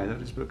do I. That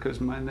is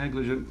because my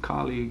negligent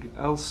colleague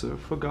Elsa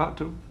forgot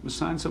to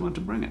assign someone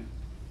to bring it.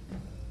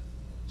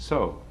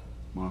 So,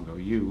 Margot,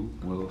 you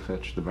will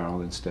fetch the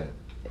barrel instead.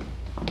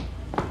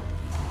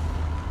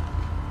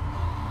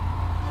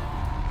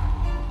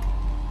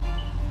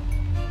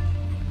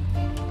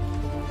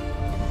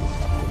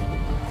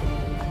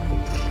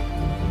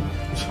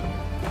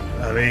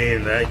 I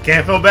mean, I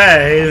can't feel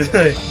bad.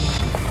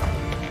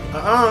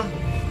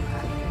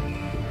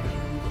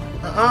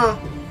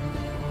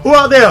 Who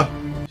out there?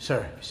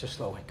 Sir, Mr.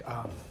 Slowick,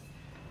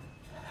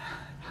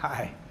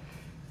 hi.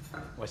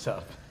 What's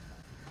up?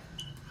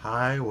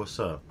 Hi, what's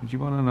up? Do you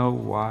want to know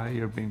why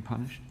you're being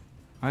punished?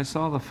 I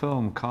saw the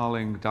film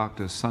Calling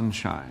Dr.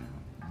 Sunshine.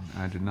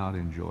 I did not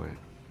enjoy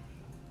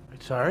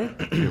it. Sorry?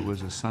 It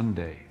was a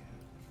Sunday.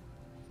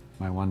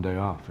 My one day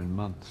off in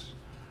months.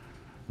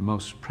 The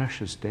most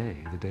precious day,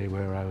 the day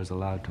where I was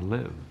allowed to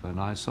live. And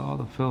I saw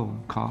the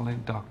film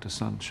Calling Dr.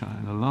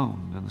 Sunshine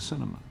alone in the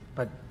cinema.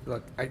 But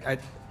look, I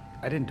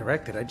didn't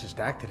direct it, I just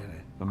acted in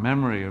it. The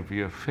memory of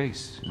your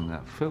face in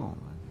that film,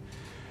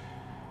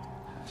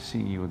 and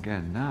seeing you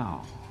again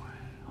now,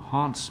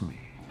 haunts me.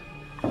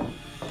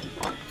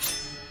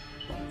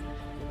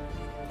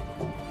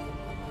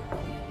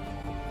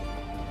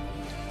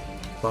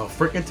 About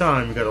freaking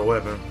time you got a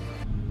weapon.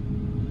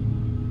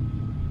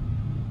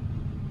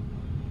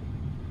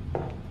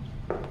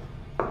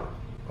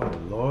 Oh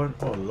Lord,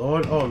 oh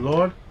Lord, oh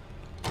Lord.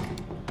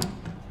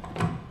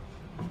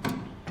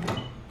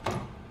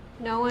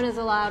 No one is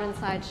allowed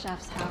inside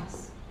Chef's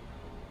house.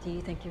 Do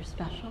you think you're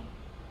special?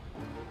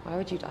 Why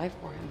would you die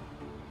for him?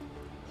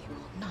 He will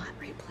not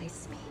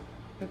replace me.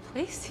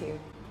 Replace you?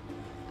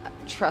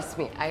 Trust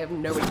me, I have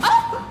no...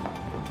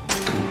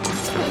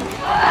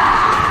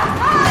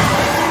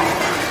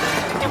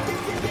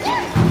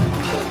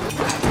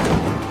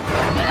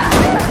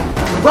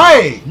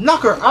 Right!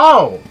 Knock her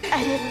out!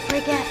 I didn't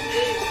forget.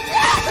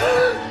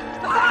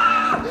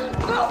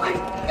 Oh my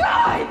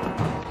God!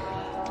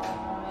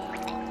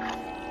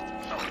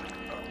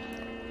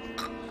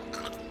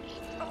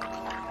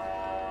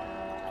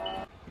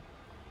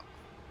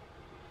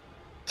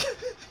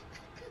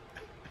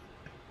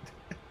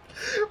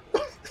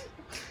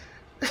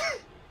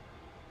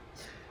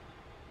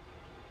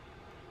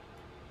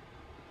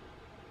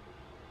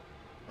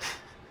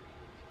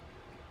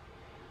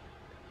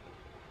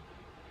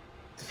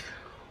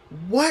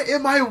 What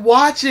am I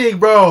watching,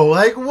 bro?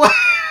 Like, what?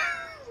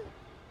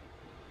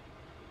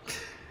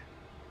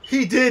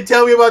 He did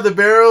tell me about the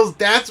barrels.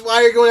 That's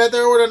why you're going out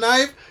there with a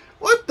knife?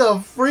 What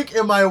the freak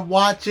am I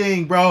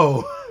watching,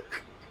 bro?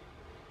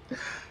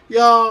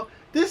 Y'all,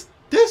 this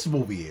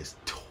movie is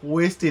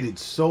twisted in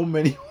so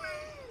many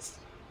ways.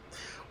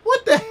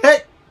 What the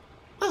heck?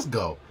 Let's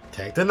go.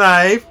 Take the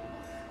knife.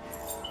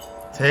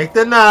 Take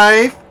the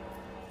knife.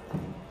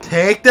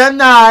 Take the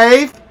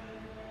knife.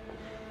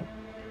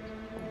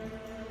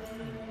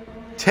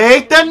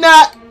 Take the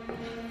nut.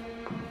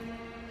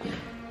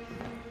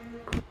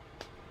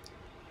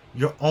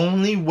 Your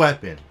only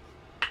weapon,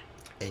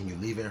 and you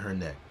leave it in her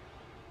neck.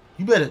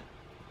 You better.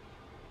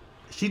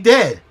 She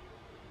dead.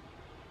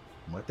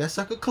 Wipe that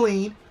sucker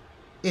clean,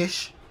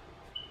 ish.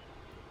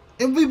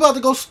 And we about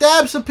to go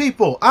stab some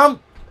people.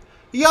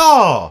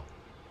 Y'all.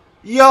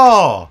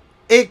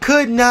 It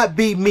could not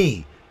be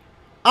me.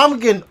 I'm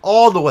getting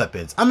all the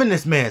weapons. I'm in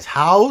this man's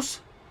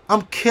house.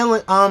 I'm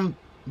killing.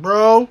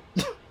 Bro.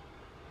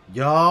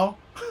 Y'all,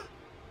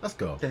 let's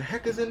go. What the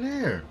heck is in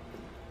there?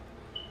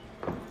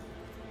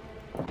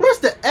 Where's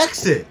the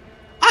exit?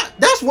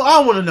 That's what I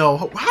want to know.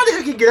 How the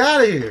heck you get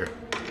out of here?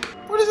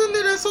 What is in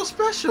there that's so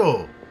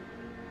special?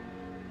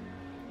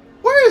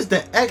 Where is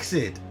the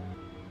exit?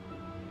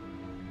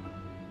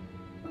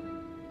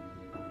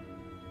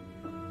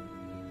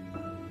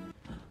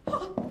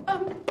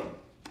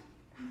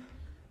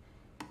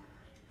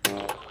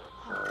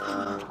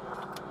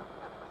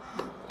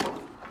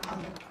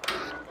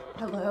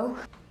 Hello?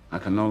 I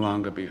can no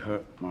longer be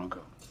hurt,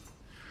 Margot.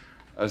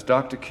 As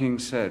Dr. King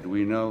said,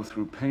 we know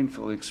through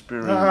painful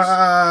experience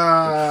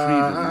that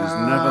freedom is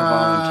never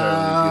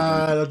voluntarily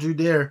given. Don't you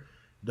dare.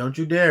 Don't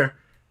you dare.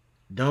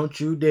 Don't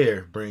you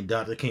dare bring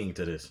Dr. King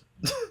to this.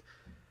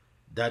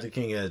 Dr.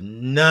 King has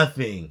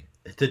nothing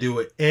to do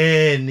with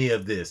any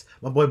of this.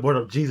 My boy brought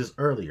up Jesus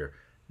earlier.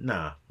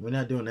 Nah, we're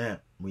not doing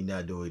that. We're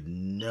not doing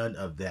none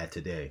of that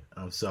today.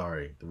 I'm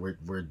sorry.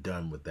 We're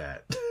done with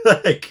that.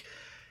 Like,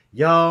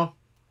 y'all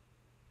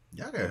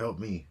gotta help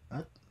me.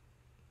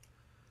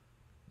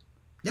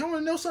 Y'all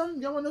wanna know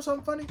something? Y'all wanna know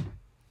something funny?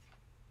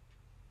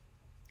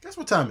 Guess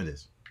what time it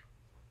is?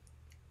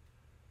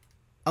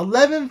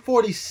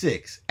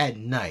 11:46 at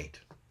night.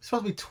 It's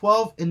supposed to be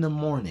 12 in the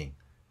morning.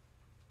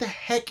 The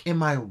heck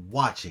am I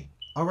watching?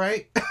 All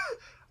right?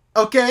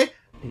 Okay?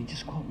 Did he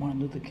just quote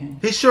Martin Luther King?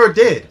 He sure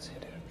did.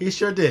 He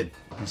sure did.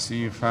 I see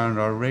you found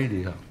our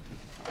radio.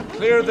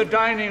 Clear the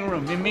dining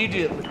room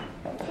immediately.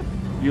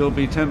 You'll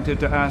be tempted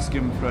to ask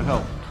him for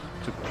help,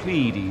 to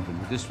plead even.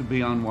 This would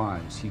be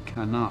unwise. He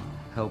cannot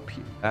help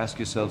you. Ask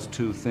yourselves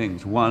two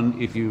things.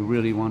 One, if you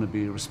really want to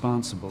be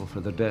responsible for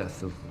the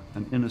death of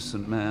an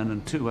innocent man.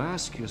 And two,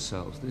 ask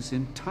yourselves this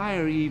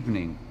entire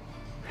evening,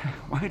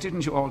 why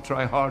didn't you all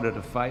try harder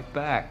to fight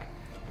back?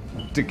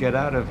 To get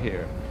out of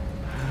here?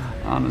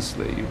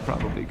 Honestly, you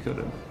probably could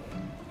have.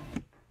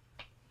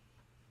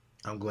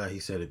 I'm glad he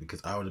said it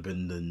because I would have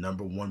been the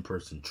 #1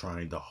 person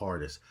trying the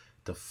hardest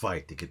to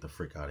fight to get the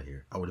frick out of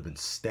here. I would have been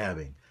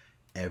stabbing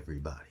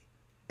everybody.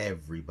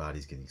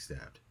 Everybody's getting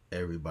stabbed.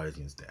 Everybody's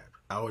getting stabbed.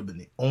 I would have been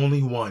the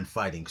only one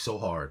fighting so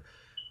hard.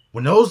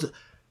 When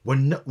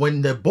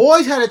the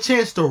boys had a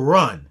chance to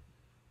run,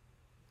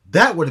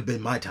 that would have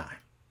been my time.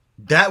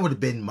 That would have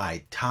been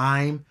my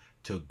time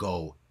to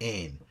go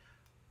in.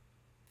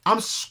 I'm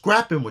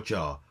scrapping with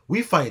y'all.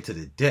 We fight to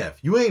the death.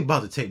 You ain't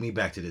about to take me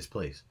back to this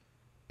place.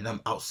 And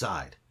I'm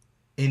outside.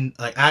 And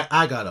like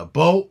I got a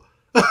boat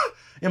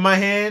in my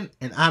hand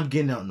and I'm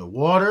getting out in the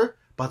water,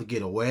 about to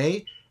get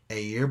away, and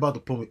you're about to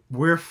pull me.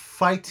 We're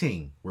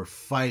fighting. We're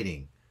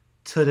fighting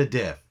to the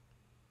death.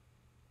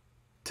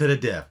 To the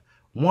death.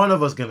 One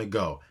of us gonna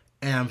go.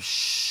 And I'm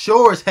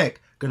sure as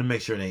heck gonna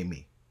make sure it ain't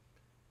me.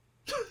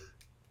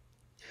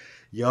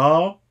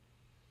 Y'all,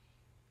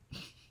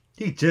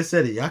 he just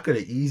said it. Y'all could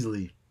have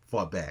easily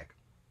fought back.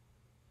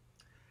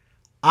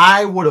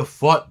 I would have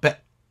fought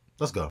back.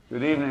 Let's go.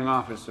 Good evening,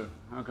 officer.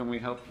 How can we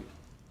help you?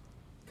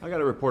 I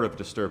got a report of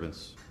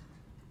disturbance.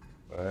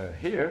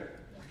 Here?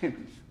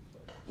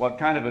 What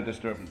kind of a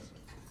disturbance?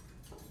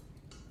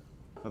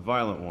 A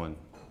violent one.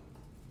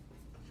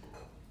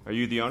 Are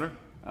you the owner?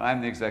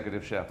 I'm the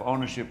executive chef.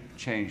 Ownership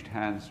changed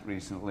hands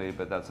recently,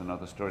 but that's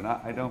another story.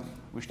 Now, I don't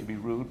wish to be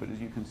rude, but as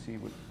you can see,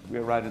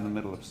 we're right in the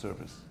middle of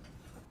service.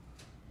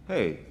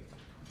 Hey,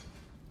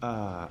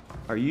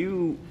 are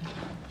you...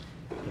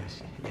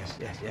 Yes,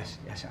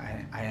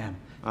 I am.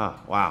 Ah,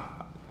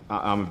 wow.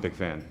 I'm a big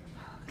fan.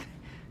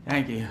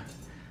 Thank you.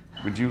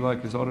 Would you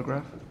like his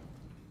autograph?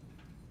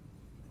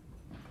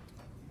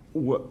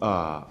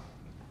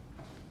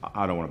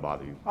 I don't want to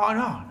bother you. Oh,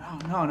 no.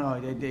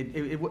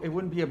 It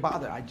wouldn't be a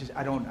bother. I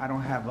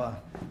don't have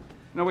a...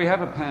 No, we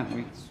have a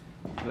pen.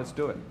 Let's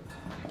do it.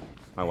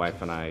 My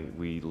wife and I,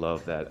 we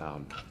love that,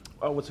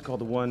 what's it called?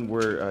 The one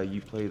where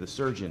you play the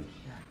surgeon.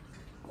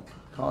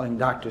 Call him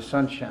Dr.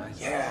 Sunshine.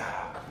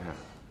 Yeah.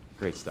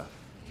 Great stuff.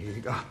 Here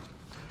you go.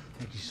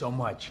 Thank you so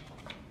much.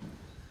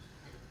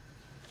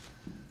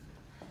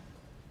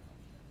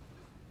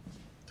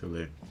 Too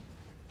late.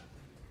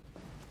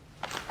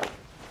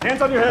 Hands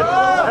on your head.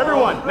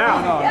 Everyone,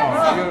 now. No.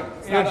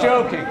 You're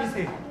joking.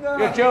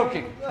 You're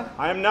joking.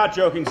 I am not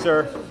joking,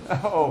 sir.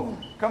 Oh,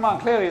 come on.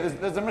 Clearly,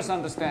 there's a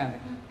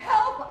misunderstanding.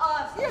 Help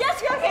us!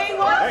 Yes, you're Hey,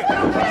 everyone,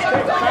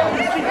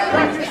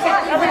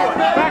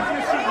 back to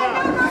your seat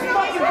now. This is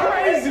fucking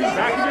crazy.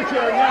 Back to your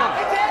chair now.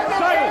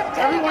 Silence.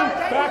 Everyone,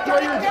 back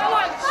where you're...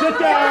 Sit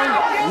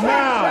down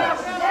now.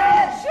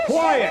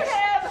 Quiet.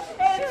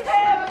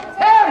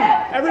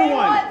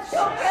 Everyone,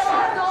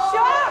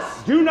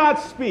 do not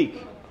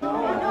speak. Hey,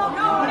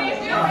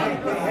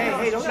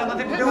 don't have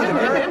nothing to do with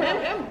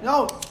it.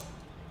 No.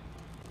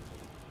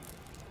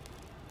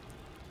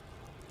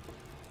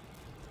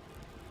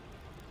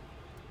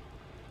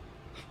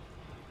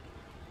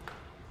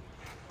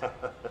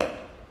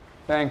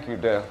 Thank you,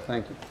 Dale.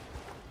 Thank you.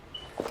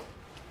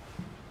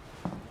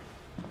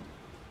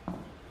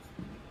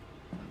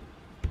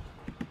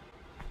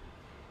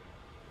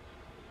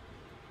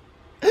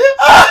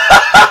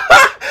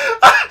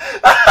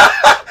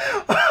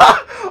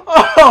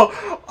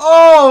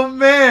 Oh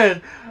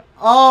man.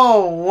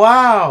 Oh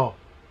wow.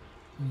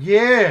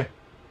 Yeah.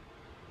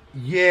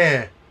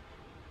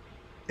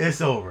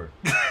 It's over.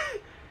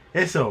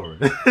 It's over.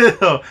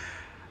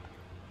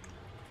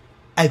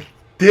 At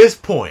this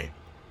point,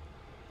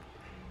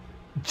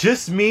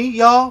 just me,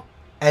 y'all,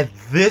 at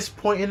this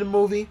point in the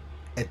movie,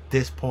 at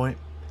this point,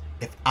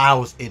 if I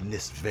was in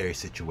this very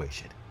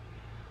situation,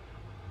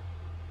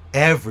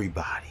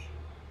 everybody,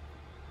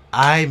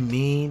 I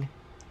mean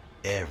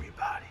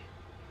everybody,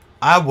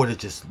 I would have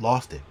just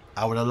lost it.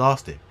 I would have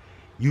lost it.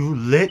 You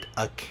lit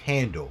a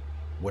candle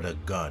with a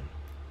gun.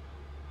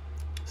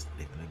 It's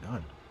not even a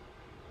gun.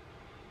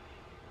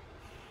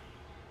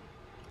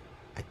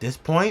 At this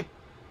point,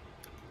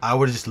 I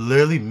would have just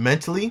literally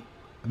mentally,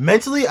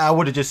 I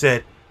would have just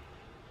said,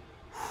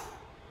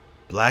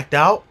 blacked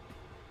out,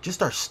 just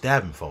start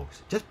stabbing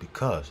folks. Just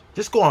because.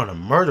 Just go on a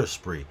murder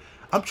spree.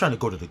 I'm trying to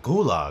go to the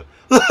gulag.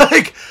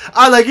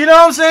 You know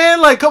what I'm saying?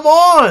 Like, come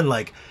on.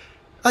 Like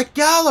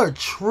y'all are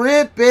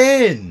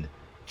tripping.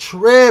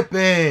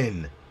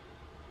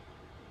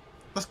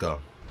 Let's go.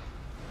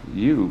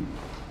 You,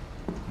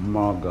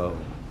 Margot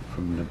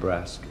from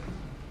Nebraska.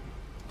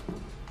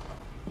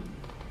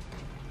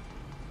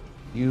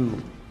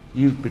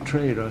 You've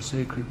betrayed our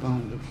sacred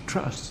bond of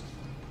trust,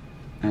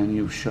 and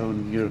you've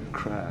shown your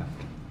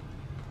craft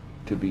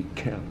to be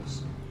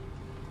careless.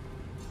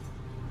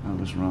 I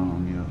was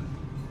wrong.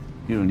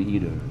 You're an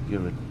eater.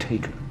 You're a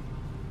taker.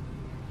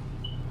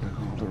 Like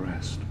all the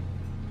rest.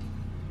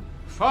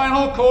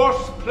 Final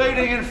course,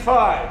 plating in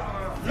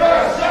 5.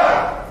 Yes,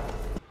 sir!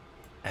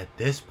 At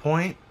this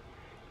point,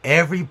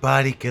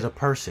 everybody get a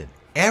person.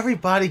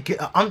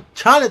 I'm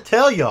trying to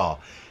tell y'all.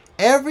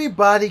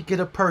 Everybody get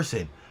a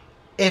person.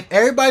 If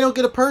everybody don't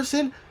get a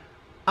person,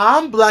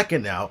 I'm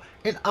blacking out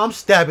and I'm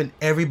stabbing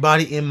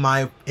everybody in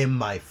my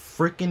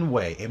freaking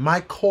way. In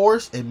my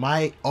course, in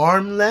my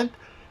arm length,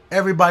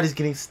 everybody's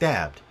getting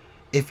stabbed.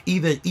 If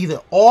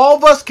either all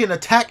of us can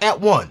attack at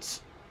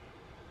once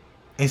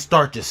and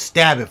start just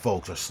stabbing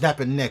folks or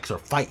snapping necks or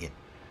fighting,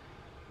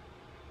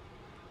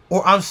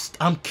 or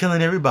I'm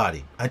killing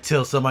everybody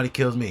until somebody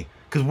kills me.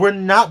 Because we're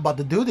not about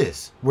to do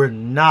this. We're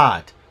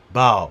not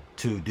about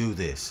to do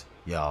this,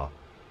 y'all.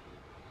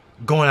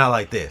 Going out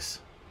like this.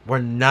 We're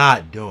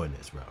not doing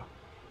this, bro.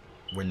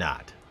 We're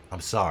not.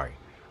 I'm sorry.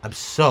 I'm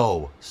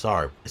so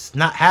sorry. It's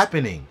not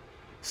happening.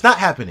 It's not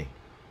happening.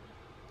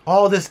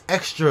 All this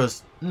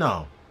extras.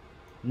 No.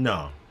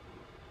 No.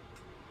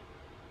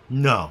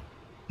 No.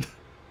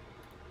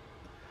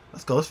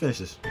 Let's go. Let's finish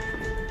this.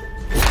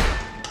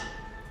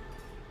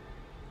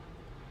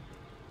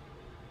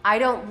 I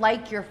don't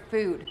like your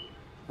food.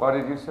 What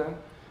did you say?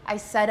 I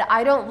said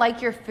I don't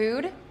like your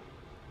food,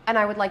 and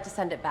I would like to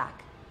send it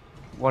back.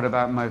 What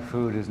about my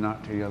food is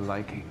not to your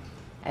liking?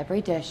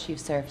 Every dish you've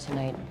served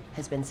tonight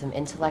has been some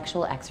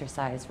intellectual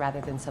exercise rather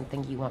than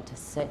something you want to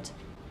sit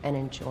and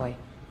enjoy.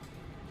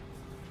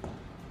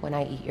 When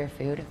I eat your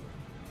food,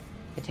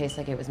 it tastes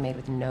like it was made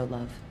with no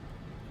love.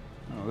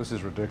 Oh, this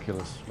is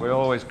ridiculous. We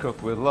always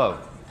cook with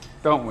love,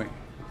 don't we?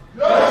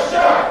 Yes,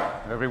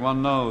 sir!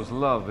 Everyone knows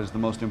love is the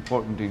most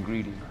important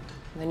ingredient.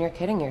 Then you're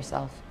kidding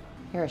yourself.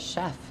 You're a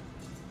chef.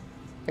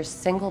 Your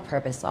single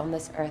purpose on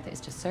this earth is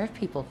to serve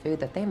people food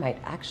that they might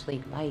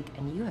actually like,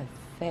 and you have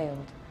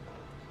failed.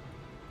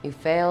 You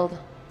failed,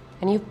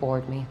 and you've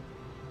bored me.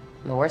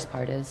 And the worst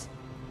part is,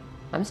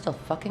 I'm still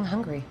fucking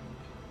hungry.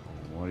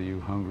 What are you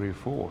hungry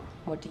for?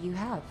 What do you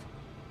have?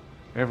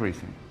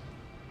 Everything.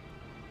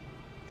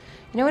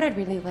 You know what I'd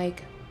really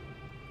like?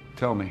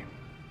 Tell me,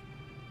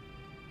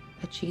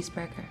 A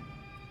cheeseburger.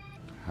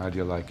 how do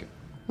you like it?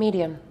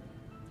 Medium.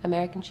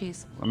 American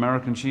cheese.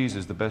 American cheese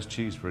is the best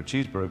cheese for a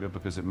cheeseburger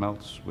because it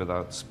melts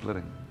without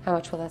splitting. How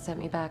much will that set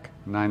me back?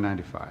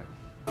 $9.95.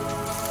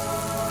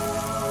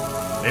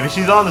 Maybe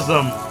she's on to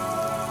something.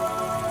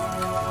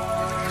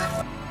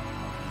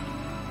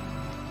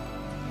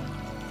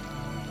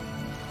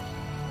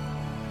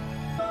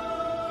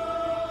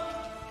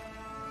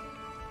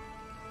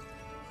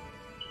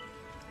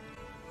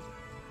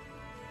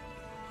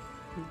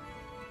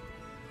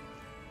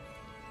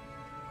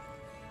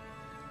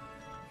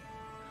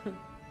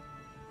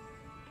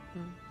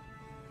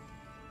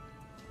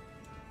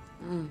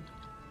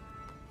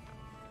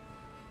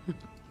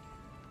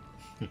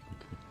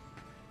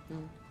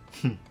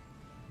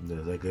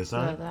 Is that a good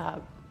sign? No,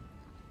 that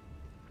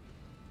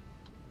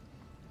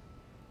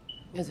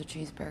is a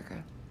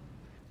cheeseburger.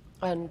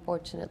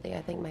 Unfortunately,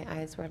 I think my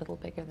eyes were a little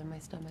bigger than my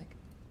stomach.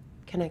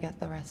 Can I get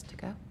the rest to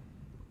go?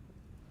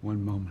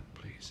 One moment,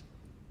 please.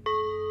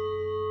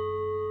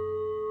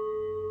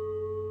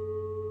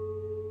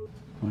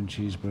 One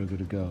cheeseburger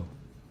to go.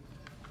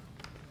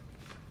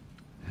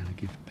 And a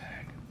gift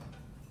bag.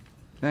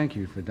 Thank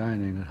you for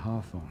dining at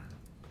Hawthorne.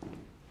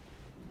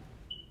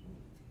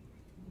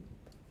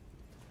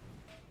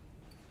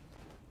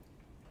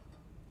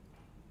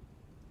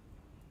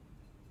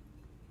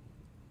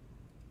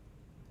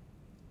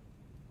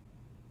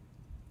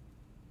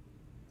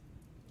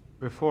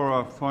 Before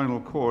our final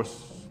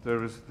course,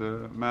 there is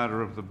the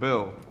matter of the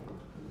bill.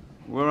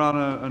 We're on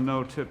a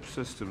no-tip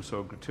system,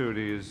 so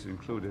gratuity is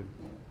included.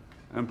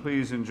 And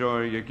please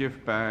enjoy your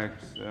gift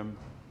bags.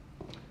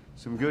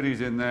 Some goodies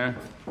in there.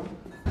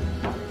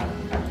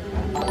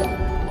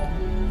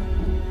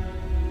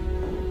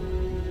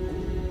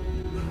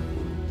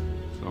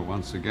 So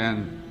once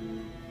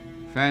again,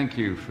 thank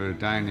you for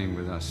dining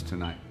with us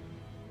tonight.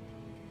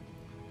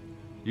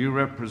 You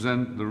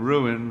represent the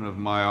ruin of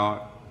my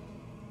art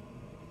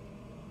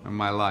and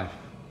my life.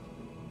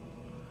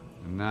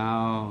 And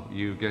now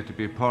you get to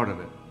be part of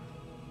it.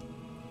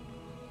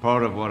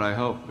 Part of what I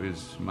hope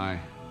is my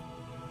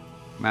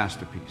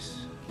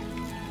masterpiece.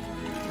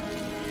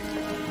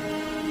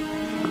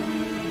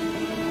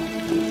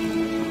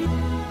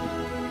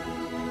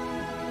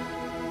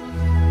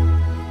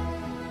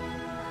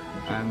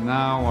 And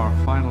now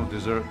our final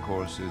dessert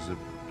course is a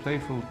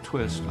playful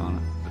twist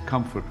on the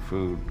comfort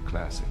food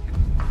classic.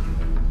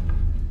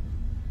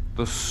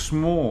 The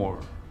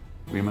s'more.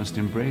 We must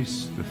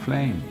embrace the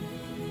flame.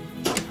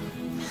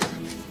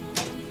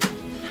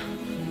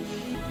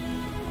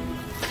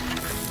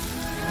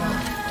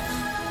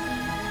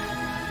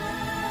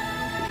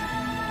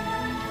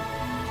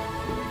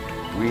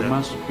 We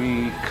must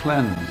be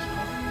cleansed.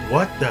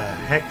 What the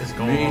heck is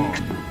going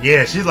on?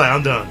 Yeah, she's like,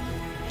 I'm done.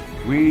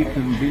 We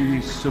can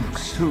be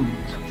subsumed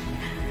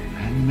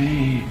and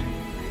made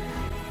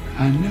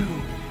anew.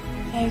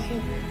 Thank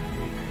you.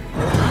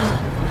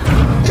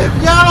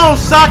 If y'all don't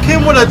sock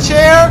him with a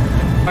chair,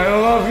 I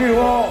love you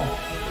all.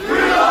 We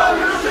love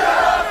you!